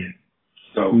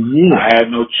 So I had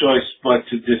no choice but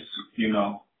to just, you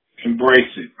know,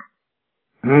 embrace it.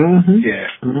 Mm-hmm. Yeah.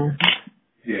 Mm-hmm.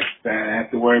 Yeah. I didn't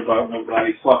have to worry about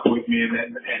nobody fucking with me in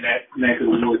that neck of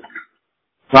the woods.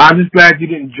 Well, I'm just glad you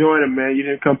didn't join him, man. You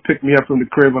didn't come pick me up from the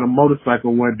crib on a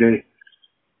motorcycle one day.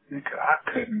 Nigga,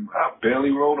 I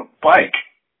barely rode a bike.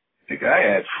 Nigga, I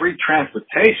had free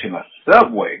transportation, a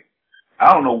subway.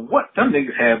 I don't know what them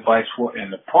niggas had bikes for,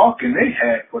 and the parking they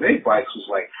had for their bikes was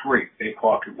like free. They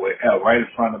park it right in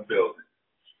front of the building.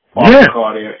 Park your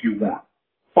car there if you want.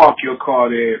 Park your car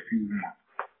there if you want.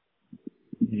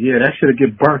 Yeah, that should have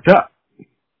get burnt up.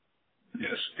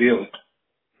 Yeah, steal it.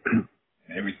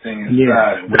 Everything inside.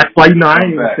 Yeah, that's why, I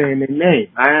ain't even saying their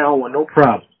name. I don't want no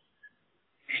problem.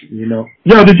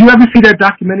 Yo, did you ever see that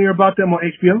documentary about them on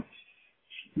HBO?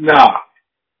 Nah.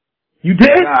 You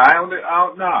did? Nah, I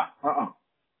don't, nah.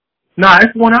 Nah,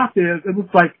 it's one out there. It was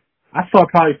like, I saw it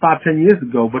probably 5-10 years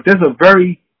ago, but there's a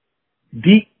very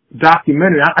deep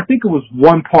documentary. I think it was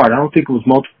one part. I don't think it was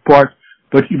multiple parts,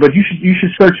 but you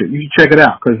should search it. You should check it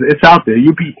out, cause it's out there.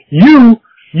 You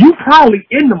probably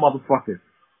in the motherfuckers.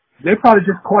 They probably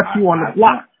just caught you on the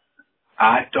block.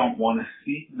 I don't want to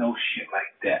see no shit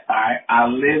like that. I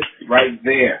live right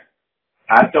there.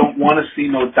 I don't want to see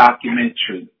no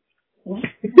documentary.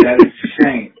 That is a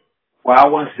shame. Why I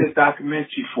want to see a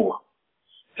documentary for?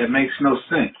 That makes no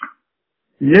sense.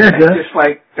 Yeah,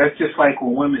 that's just like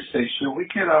when women say, "Should we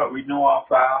get renew our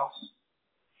vows?"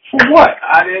 For what?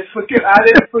 I didn't forget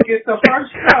the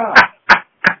first time.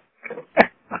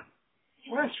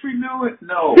 Let's renew it.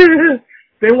 No.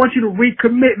 They want you to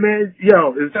recommit, man.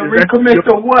 Yo, recommit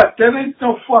to what? There ain't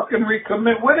no fucking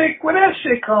recommit. Where that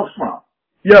shit come from?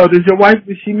 Yo, did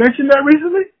she mention that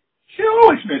recently? She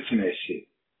always mention that shit.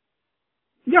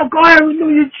 Yo, go ahead and renew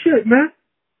your shit, man.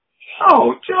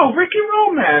 Oh, Joe, Ricky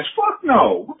Romance. Fuck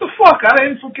no. What the fuck? I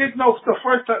didn't forget the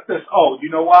first time. You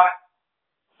know why?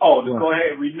 Oh, to go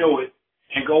ahead and renew it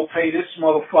and go pay this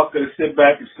motherfucker to sit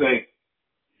back and say,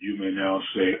 "You may now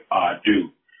say, I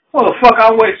do." Motherfucker,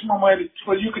 I waste my money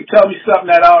so you can tell me something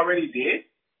that I already did.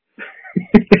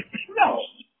 No.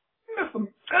 That's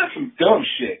some dumb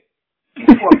shit. You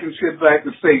fucking sit back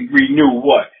and say, renew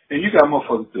what? And you got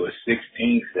motherfuckers do it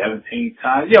 16, 17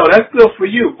 times. Yo, that's good for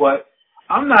you, but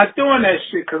I'm not doing that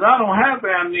shit because I don't have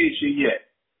amnesia yet.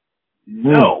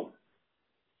 No.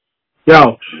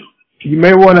 Yo, you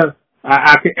may want to,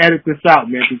 I can edit this out,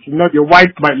 man, because your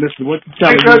wife might listen. What you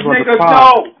telling because, me?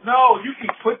 Nigga, no, you can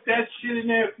put that shit in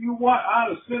there if you want.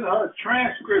 I'll send her a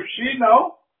transcript. She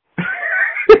know.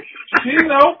 She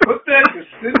know. Put that,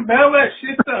 mail that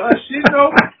shit to her. She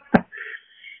know.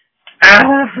 I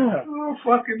don't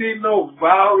fucking need no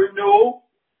vow renewal.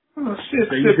 Sit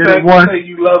back and say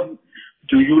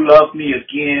do you love me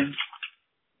again?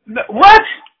 No, what?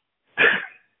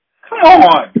 Come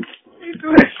on. You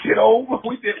do that shit over.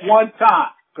 We did one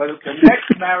time. Because the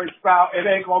next marriage vow, it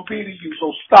ain't going to be to you,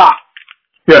 so stop.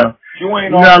 Yeah. You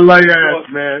ain't always, like ass,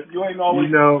 man. You ain't always,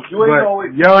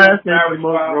 your ass ain't the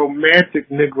most romantic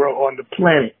Negro on the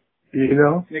planet, you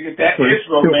know? Nigga, that is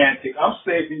romantic. I'm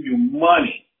saving you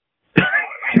money.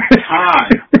 Time.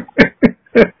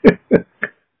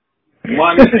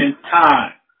 Money and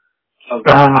time.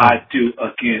 I do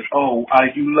again. Oh,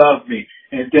 you love me.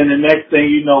 And then the next thing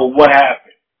you know, what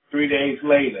happened? 3 days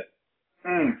later.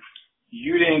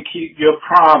 You didn't keep your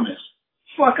promise.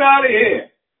 Fuck out of here.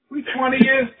 We 20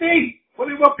 years deep.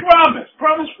 What is a promise?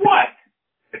 Promise what?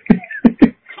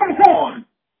 Come on.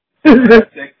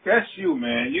 That's you,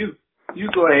 man. You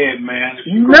go ahead, man.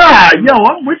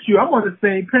 I'm with you. I'm on the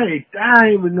same page. I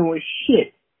ain't even doing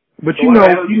shit. But so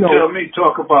you tell me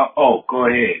talk about, go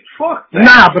ahead. Fuck that.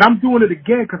 Nah, but I'm doing it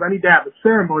again because I need to have a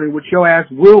ceremony which your ass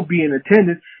will be in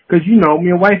attendance because, me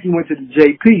and wifey went to the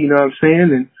JP, you know what I'm saying?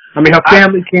 And, her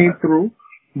family came through.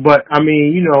 But,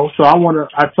 so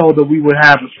I told her we would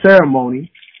have a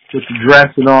ceremony with the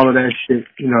dress and all of that shit,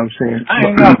 you know what I'm saying? I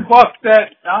ain't gonna fuck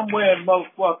that. I'm wearing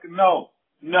motherfucking,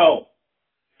 no.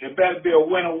 It better be a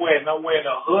winter wedding. I'm wearing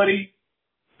a hoodie.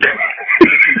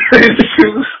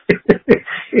 Shoes.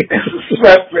 And some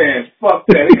sweatpants. Fuck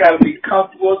that. It gotta be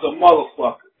comfortable as a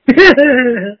motherfucker.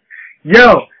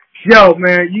 Yo,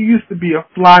 man, you used to be a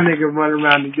fly nigga running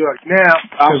around New York. Now,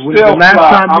 I'm still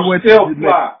fly. I'm still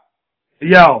fly.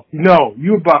 Yo, no,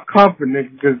 you about comfort,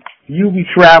 nigga, because you be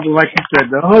traveling, like you said,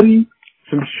 the hoodie,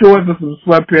 some shorts, and some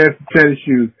sweatpants, and tennis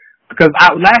shoes. Because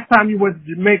last time you went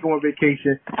to Jamaica on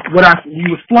vacation, you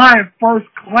was flying first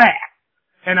class.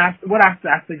 And I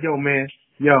said, yo, man,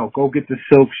 go get the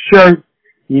silk shirt,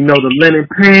 the linen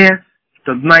pants,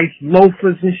 the nice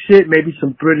loafers and shit, maybe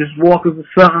some British Walkers or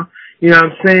something, you know what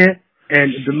I'm saying?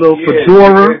 And the little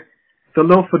fedora or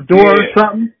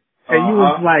something. And you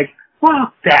was like,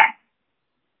 fuck that.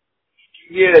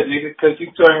 Yeah, nigga, 'cause you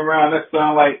turn around, that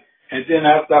sound like, and then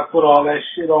after I put all that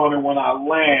shit on, and when I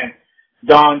land,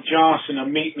 Don Johnson will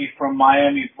meet me from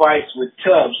Miami Vice with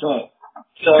Tubbs, huh?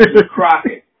 Tubbs and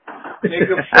Crockett.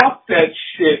 Nigga, fuck that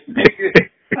shit, nigga.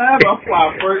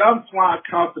 I'm flying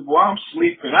comfortable. I'm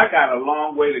sleeping. I got a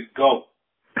long way to go.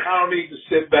 I don't need to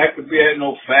sit back and be at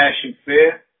no fashion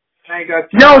fair. I ain't got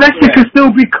time. Yo, that shit can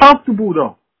still be comfortable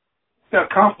though. Not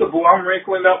comfortable. I'm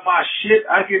wrinkling up my shit.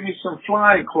 I give me some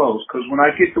flying clothes, 'cause when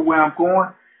I get to where I'm going,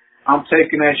 I'm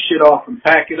taking that shit off and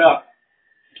pack it up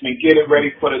and get it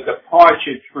ready for the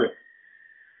departure trip.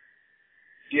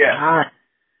 Yeah. All right.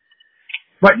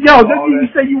 But yo, didn't you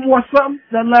say you wore something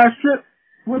that last trip?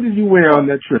 What did you wear on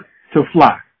that trip to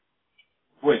fly?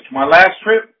 Which? My last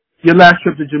trip? Your last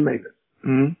trip to Jamaica.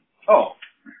 Mm-hmm. Oh.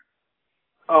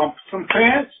 Some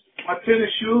pants, my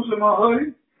tennis shoes, and my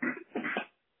hoodie.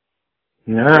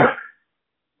 Yeah.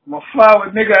 I'm a flower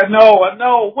nigga. I know.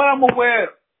 What I'm gonna wear?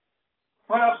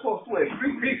 What I'm supposed to wear?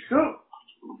 3-piece suit.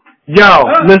 Yo,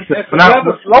 listen. And some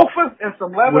leather loafers and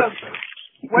some leather.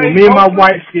 When me and my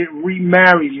wife get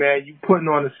remarried, man, you putting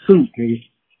on a suit,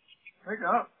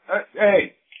 nigga.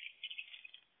 Hey.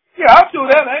 Yeah, I'll do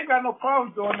that. I ain't got no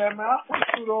problem doing that, man. I'll put a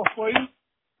suit on for you.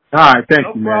 All right, thank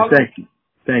No you, problem. man.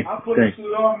 Thank you. I'll put a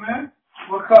suit on, man.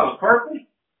 What color? Purple?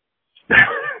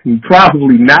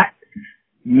 Probably not.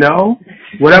 No.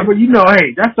 Whatever,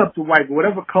 hey, that's up to wife.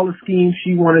 Whatever color scheme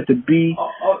she wanted to be. No.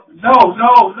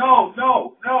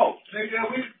 Nigga,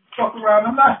 we fuck around.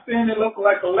 I'm not saying it look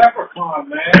like a leprechaun,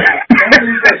 man. Don't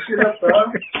leave that shit up to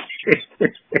her.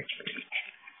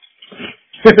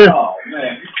 Oh,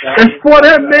 man. It's for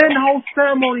them, man. The whole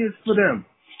ceremony is for them.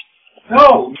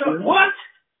 No. What?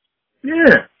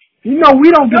 Yeah. We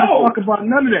don't give a fuck about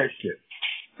none of that shit.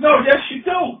 No, yes, you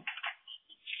do.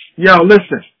 Yo,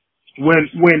 listen.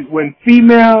 When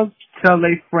females tell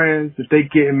their friends that they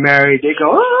getting married, they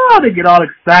go, they get all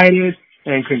excited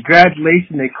and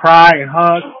congratulations, they cry and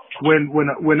hug.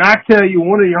 When I tell you,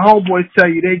 one of your homeboys tell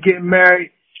you they getting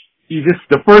married,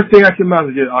 the first thing out your mouth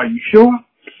is just, are you sure?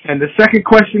 And the second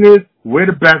question is, where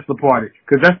the bachelor party?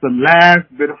 'Cause that's the last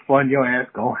bit of fun your ass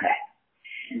gonna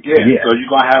have. Yeah. So you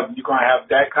gonna have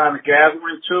that kind of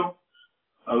gathering too?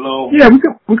 A little. Yeah,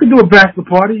 we could do a bachelor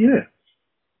party. Yeah.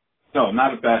 No,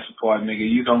 not a bachelor party, nigga.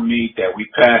 You don't need that. We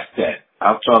passed that.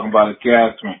 I'm talking about a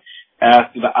gathering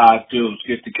after the I-dos.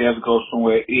 Get together, go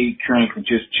somewhere, eat, drink, and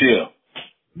just chill.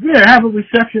 Yeah, have a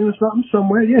reception or something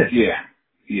somewhere. Yeah.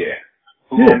 Yeah.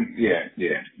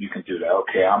 You can do that.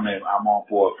 Okay, I'm on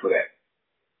board for that.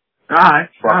 All right.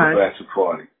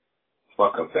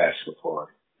 Fuck a bachelor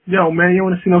party. Yo, man, you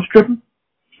want to see no stripping?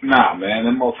 Nah, man,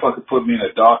 that motherfucker put me in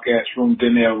a dark ass room.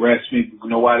 Then they arrest me. You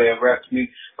know why they arrest me?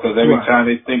 'Cause every time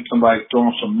they think somebody's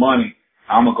throwing some money,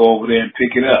 I'm gonna go over there and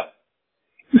pick it up.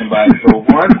 Somebody throw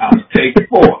one, I'm gonna take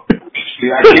 4.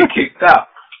 See, I get kicked out,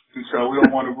 so we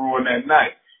don't want to ruin that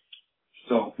night.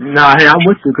 So. Nah, hey, I'm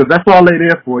with you 'cause that's all they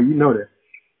there for. You know that.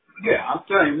 Yeah, I'm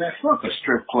telling you, man, fuck a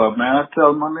strip club, man. I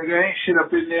tell my nigga, ain't shit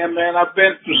up in there, man. I've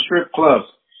been to strip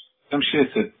clubs. Them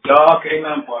shits are dark, ain't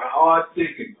nothing but hard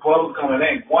dick and bubble gum, and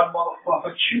ain't one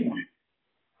motherfucker chewing.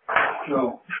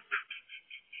 So,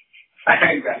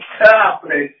 I ain't got time for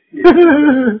that shit.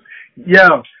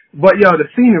 the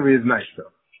scenery is nice,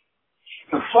 though.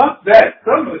 Fuck that.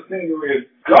 Some of the scenery is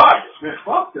garbage, man.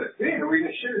 Fuck the scenery.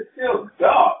 The shit is still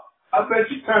dark. I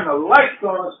bet you turn the lights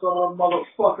on and some of them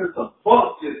motherfuckers are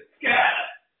bugs just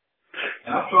scattered.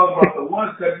 And I'm talking about the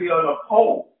ones that be on the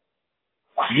pole.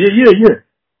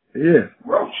 Yeah.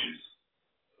 Roaches.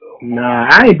 Nah,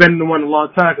 I ain't been in the one in a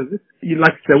long time 'cause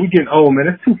like I said, we getting old, man.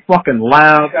 It's too fucking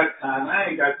loud. I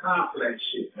ain't got time for that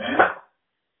shit, man.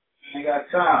 I ain't got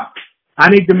time. I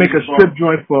need to make a strip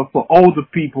joint for older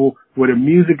people where the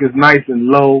music is nice and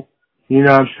low. You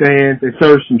know what I'm saying? They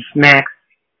serve some snacks.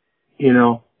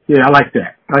 Yeah, I like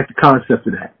that. I like the concept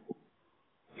of that.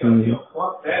 Yo,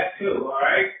 fuck that too,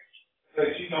 alright?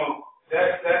 Because,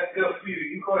 that's good for you.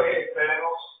 You go ahead,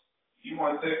 Thanos. You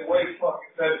want to take away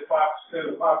fucking 75%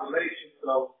 of the population,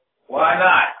 so why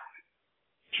not?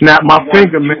 Snap my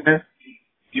finger, man.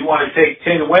 You want to take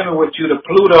 10 women with you to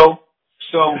Pluto,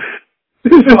 so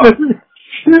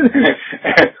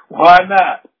why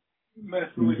not? You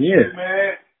messing with you,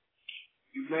 man.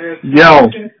 Yo,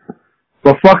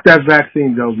 but fuck that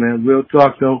vaccine, though, man. Real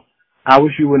talk, though. I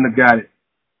wish you wouldn't have got it.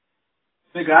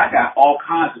 Nigga, I got all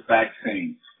kinds of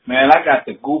vaccines. Man, I got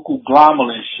the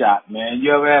glucoglomulin shot, man.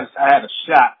 I had a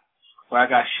shot where I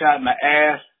got shot in the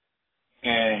ass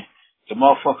and the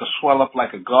motherfucker swell up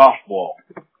like a golf ball.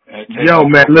 Yo,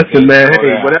 man, listen, man.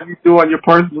 Hey, whatever you do on your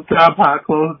personal time behind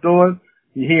closed doors,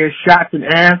 You hear shots and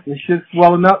ass and shit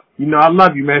swelling up. You know, I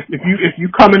love you, man. If you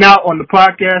coming out on the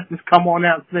podcast, just come on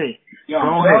out and say it. Yo,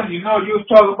 you know, you was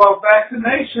talking about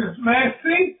vaccinations, man.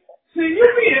 See, you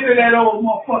be into that old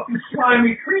motherfucking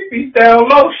slimy, creepy, down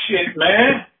low shit,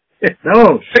 man.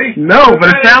 No, but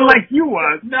it sounded like you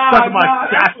was talking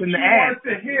about shots in the ass. What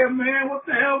to hear, man? What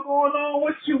the hell going on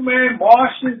with you, man?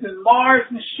 Martians and Mars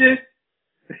and shit.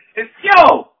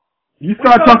 You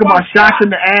start talking about shots in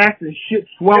the ass and shit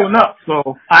swelling up,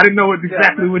 so I didn't know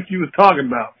exactly what you was talking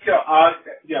about. I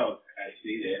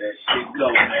see that shit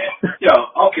go, man.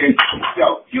 Okay.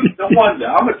 You no wonder.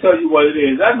 I'm gonna tell you what it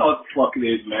is. I know what the fuck it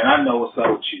is, man. I know what's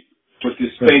up with you. With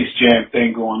this Space Jam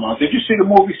thing going on. Did you see the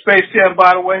movie Space Jam,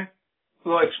 by the way?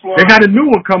 They got a new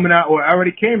one coming out, or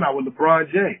already came out with LeBron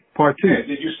James, Part 2. Yeah,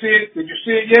 did you see it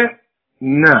yet?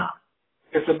 Nah.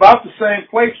 It's about the same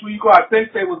place where you go. I think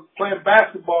they was playing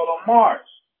basketball on Mars.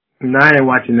 Nah, I ain't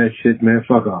watching that shit, man.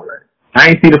 Fuck all that. I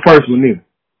ain't see the first one either.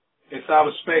 It's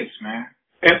outer space, man.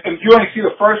 And you ain't see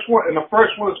the first one? And the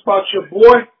first one is about your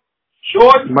boy,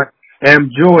 Jordan?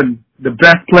 M. Jordan, the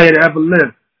best player to ever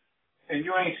live. And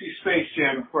you ain't see Space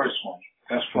Jam, the first one.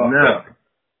 That's fucked up.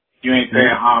 You ain't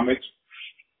paying homage.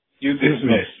 You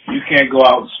dismissed. You can't go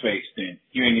out in space then.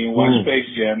 You ain't even watch Space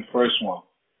Jam, the first one.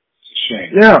 It's a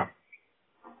shame. Yeah.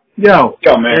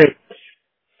 Yo, man. Hey,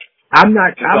 I'm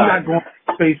not going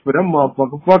to space for them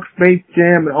motherfuckers. Fuck Space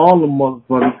Jam and all them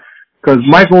motherfuckers. Cause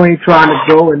Michael ain't trying to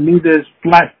go, and neither is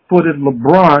flat-footed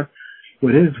LeBron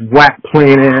with his whack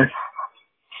playing ass.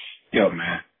 Yo,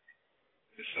 man.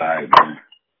 It's alright, man.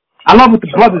 I love what the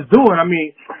brother's doing. I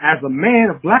mean, as a man,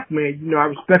 a black man, you know, I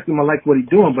respect him. I like what he's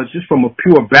doing. But just from a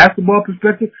pure basketball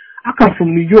perspective, I come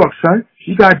from New York, son.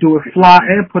 You gotta do it fly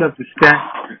and put up the stats.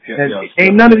 And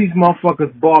ain't none of these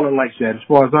motherfuckers balling like that, as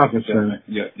far as I'm concerned.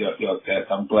 Dad,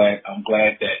 I'm glad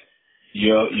that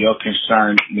your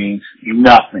concern means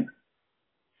nothing.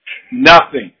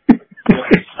 Nothing. Your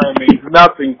concern means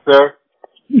nothing, sir.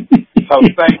 So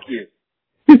thank you.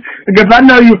 Because I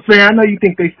know you're a fan. I know you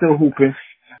think they still hooping.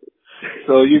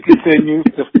 So you continue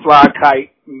to fly a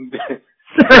kite and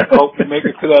hope to make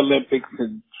it to the Olympics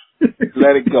and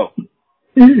let it go.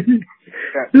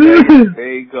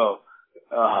 There you go.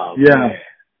 Oh, yeah. Man.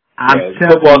 I'm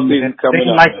telling you, man, they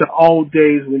like the old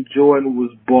days when Jordan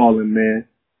was balling, man.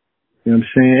 You know what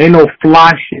I'm saying? Ain't no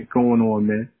fly shit going on,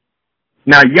 man.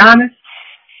 Now, Giannis,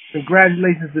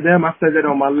 congratulations to them. I said that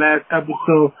on my last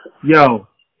episode. Yo,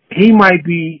 he might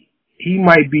be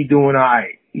doing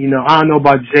alright. You know, I don't know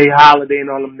about Jay Holiday and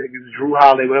all them niggas, Drew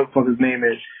Holiday, whatever the fuck his name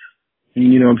is.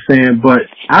 You know what I'm saying? But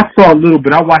I saw a little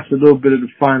bit. I watched a little bit of the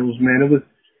finals, man.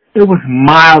 It was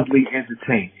mildly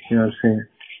entertaining. You know what I'm saying?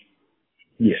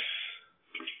 Yes.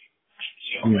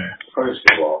 Man. First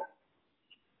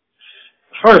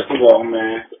of all,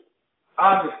 man,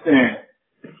 I understand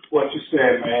what you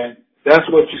said, man. That's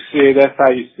what you see. That's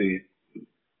how you see it.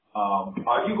 Are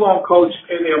you going to coach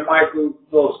any of Michael's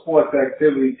little sports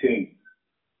activity teams?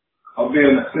 Or be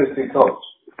an assistant coach?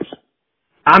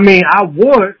 I mean, I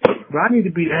would, but I need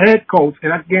to be the head coach,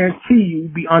 and I guarantee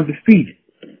you'd be undefeated.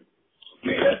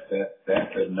 Yeah,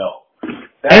 that's a no.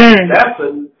 That's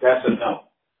a no.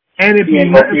 And it'd be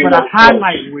nothing but a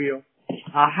highlight reel.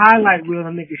 A highlight reel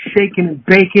of niggas shaking and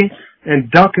baking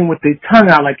and dunking with their tongue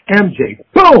out like MJ.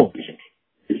 Boom!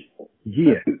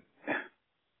 Yeah.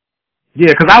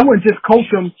 Yeah, because I wouldn't just coach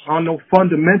them on no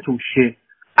fundamental shit.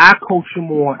 I coach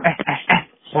them on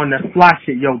that fly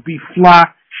shit. Yo, be fly,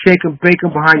 shake 'em, bake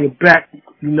 'em behind your back.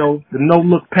 You know, the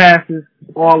no-look passes,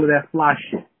 all of that fly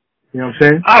shit. You know what I'm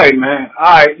saying? All right, man.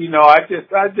 All right, you know, I just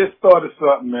thought of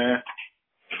something, man.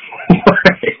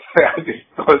 I just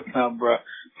thought of something, bro.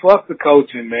 Fuck the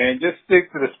coaching, man. Just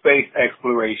stick to the space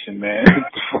exploration, man.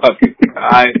 Fuck it. All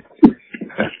right?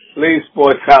 Leave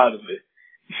sports out of it.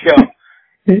 Yo,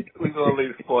 we're going to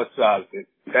leave sports out of it.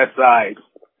 That's all right.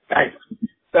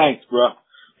 Thanks, bro.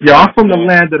 Yo, I'm from the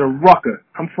land of the rucker.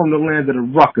 I'm from the land of the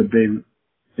rucker, baby.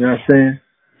 You know what I'm saying?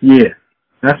 Yeah.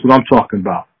 That's what I'm talking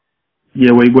about.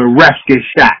 Yeah, where refs get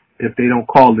shot if they don't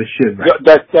call this shit right.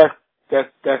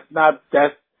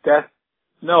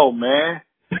 No, man.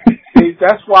 See,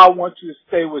 that's why I want you to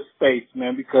stay with space,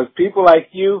 man, because people like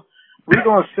you, we're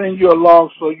going to send you along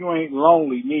so you ain't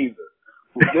lonely neither.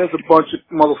 There's a bunch of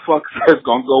motherfuckers that's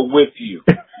going to go with you.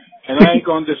 And I ain't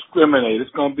going to discriminate.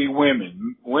 It's going to be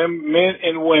women. Men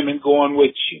and women going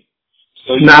with you.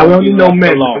 So you we don't need no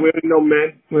men. We don't need no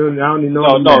men. I don't need no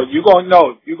men. No, you're going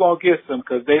to get some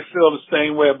because they feel the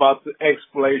same way about the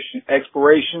exploration and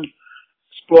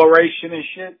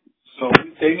shit. So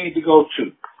they need to go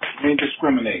too. They ain't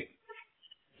discriminate.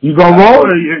 You gonna roll?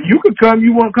 Or you can come.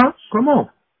 You want to come? Come on.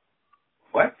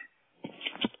 What?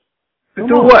 To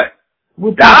do what?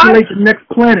 We'll populate the next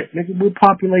planet, nigga. We'll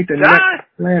populate the next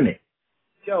planet.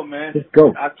 Yo, man. Let's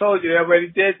go. I told you they already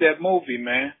did that movie,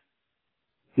 man.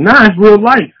 Nah, it's real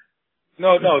life.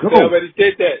 No, they already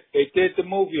did that. They did the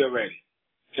movie already.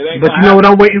 But you know what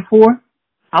I'm waiting for?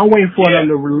 I'm waiting for them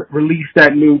to release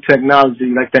that new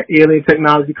technology, like that alien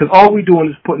technology, because all we doing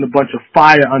is putting a bunch of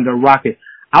fire under a rocket.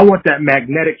 I want that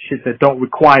magnetic shit that don't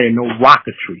require no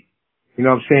rocketry. You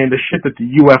know what I'm saying? The shit that the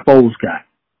UFOs got.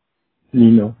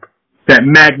 You know? That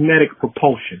magnetic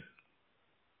propulsion.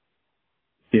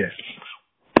 Yes.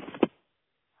 All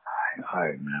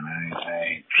right, man. I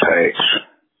ain't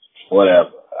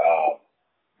whatever.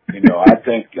 You know, I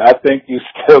think you're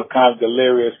still kind of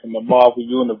delirious from the Marvel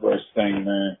Universe thing,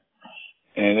 man.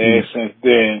 And ever since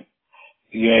then,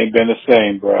 you ain't been the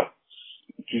same, bro.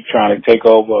 You trying to take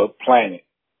over a planet.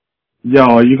 Yo,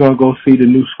 are you gonna go see the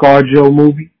new ScarJo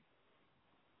movie?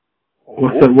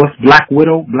 What's Black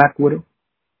Widow? Black Widow?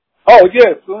 Oh yeah,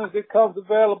 as soon as it comes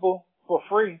available for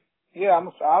free, yeah,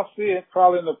 I'll see it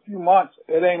probably in a few months.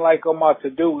 It ain't like on my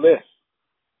to-do list,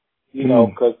 you know,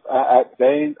 because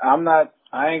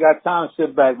I ain't got time to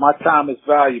sit back. My time is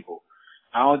valuable.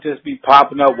 I don't just be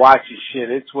popping up watching shit.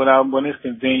 It's when it's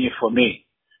convenient for me.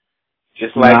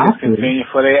 Just like it's convenient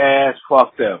for their ass.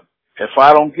 Fuck them. If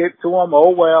I don't get to them, oh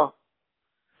well.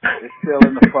 It's still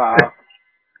in the file.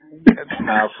 Got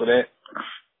time for that.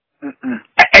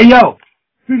 Hey yo,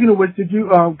 speaking of which, did you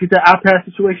get that iPad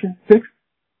situation fixed?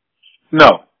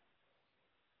 No.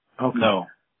 Okay. No.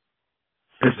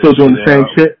 It's still doing the same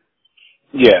shit?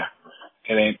 Yeah.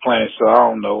 It ain't playing, so I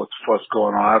don't know what's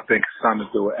going on. I think it's something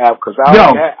to do with app, because I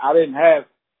didn't have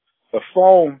the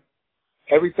phone.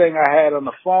 Everything I had on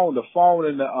the phone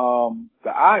and the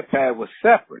iPad was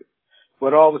separate.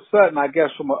 But all of a sudden, I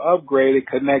guess from an upgrade, it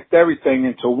connect everything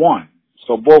into one.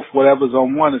 So both whatever's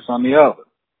on one is on the other.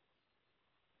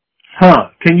 Huh.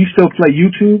 Can you still play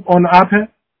YouTube on the iPad?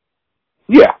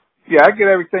 Yeah. Yeah, I get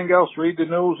everything else, read the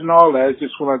news and all that. It's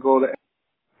just when I go to...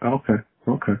 Okay.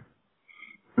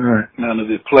 All right. None of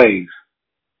it plays.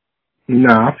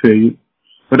 Nah, I feel you.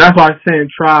 But that's why I'm saying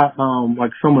try,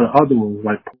 like some of the other ones,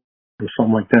 like, or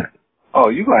something like that. Oh,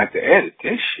 you gonna have to edit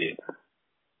this shit.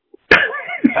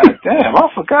 God damn, I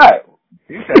forgot.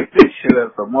 You got this shit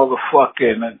as a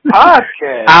motherfucking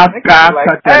podcast. I'll cut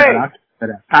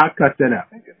that out.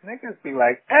 Niggas be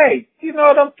like, hey, you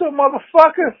know them two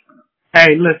motherfuckers?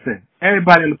 Hey, listen,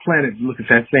 everybody on the planet look at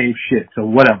that same shit, so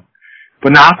whatever.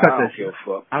 But now I'll cut that shit.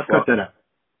 I'll cut that out.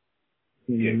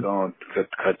 Yeah, go on,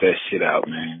 cut that shit out,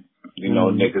 man. You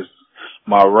know, niggas,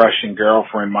 my Russian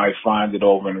girlfriend might find it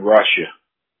over in Russia.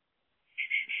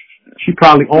 She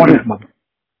probably on that mother.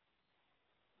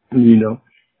 You know.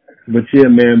 But yeah,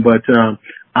 man,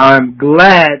 I'm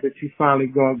glad that you finally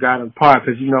got apart,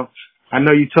 because, you know, I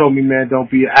know you told me, man,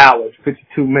 don't be an hour. It's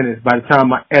 52 minutes. By the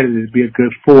time I edit it, it'd be a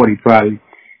good 40 probably.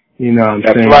 You know what I'm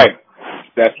saying?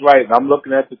 That's right. I'm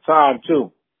looking at the time,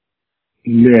 too.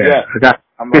 Yeah. I got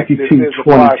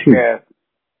 52:22.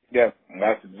 Yeah,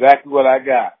 that's exactly what I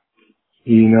got.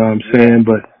 You know what I'm saying?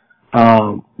 But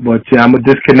yeah, I'm going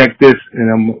to disconnect this, and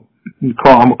I'm going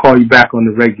to call you back on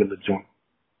the regular joint.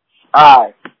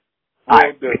 All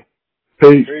right.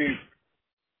 Peace.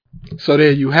 So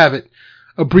there you have it.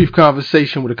 A brief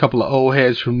conversation with a couple of old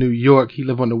heads from New York. He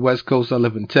live on the West Coast. I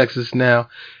live in Texas now.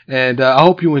 And I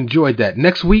hope you enjoyed that.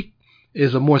 Next week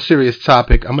is a more serious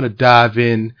topic. I'm going to dive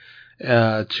in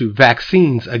to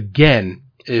vaccines again.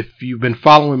 If you've been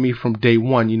following me from day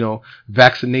one, you know,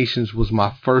 vaccinations was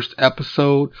my first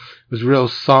episode. It was real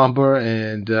somber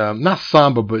and not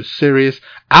somber, but serious.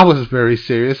 I was very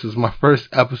serious. It was my first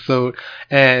episode.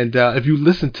 And if you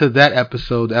listen to that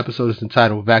episode, the episode is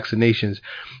entitled Vaccinations,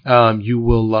 you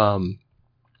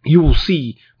will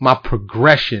see my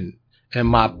progression and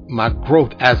my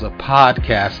growth as a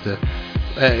podcaster.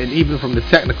 And even from the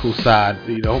technical side,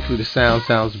 you know, hopefully the sound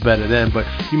sounds better then. But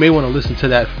you may want to listen to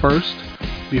that first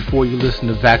before you listen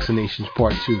to Vaccinations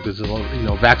Part 2, because, you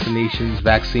know,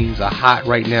 vaccines are hot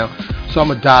right now. So I'm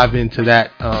going to dive into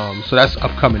that. So that's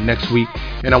upcoming next week.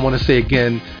 And I want to say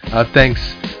again,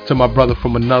 thanks to my brother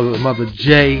from another mother,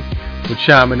 Jay, for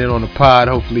chiming in on the pod.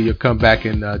 Hopefully you'll come back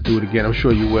and do it again. I'm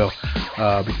sure you will,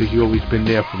 because you've always been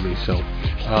there for me. So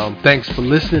thanks for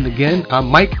listening again. I'm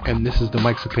Mike, and this is the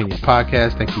Mike's Opinion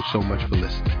Podcast. Thank you so much for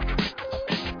listening.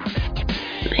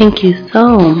 Thank you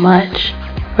so much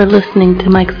for listening to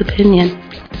Mike's Opinion.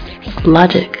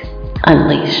 Logic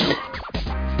Unleashed.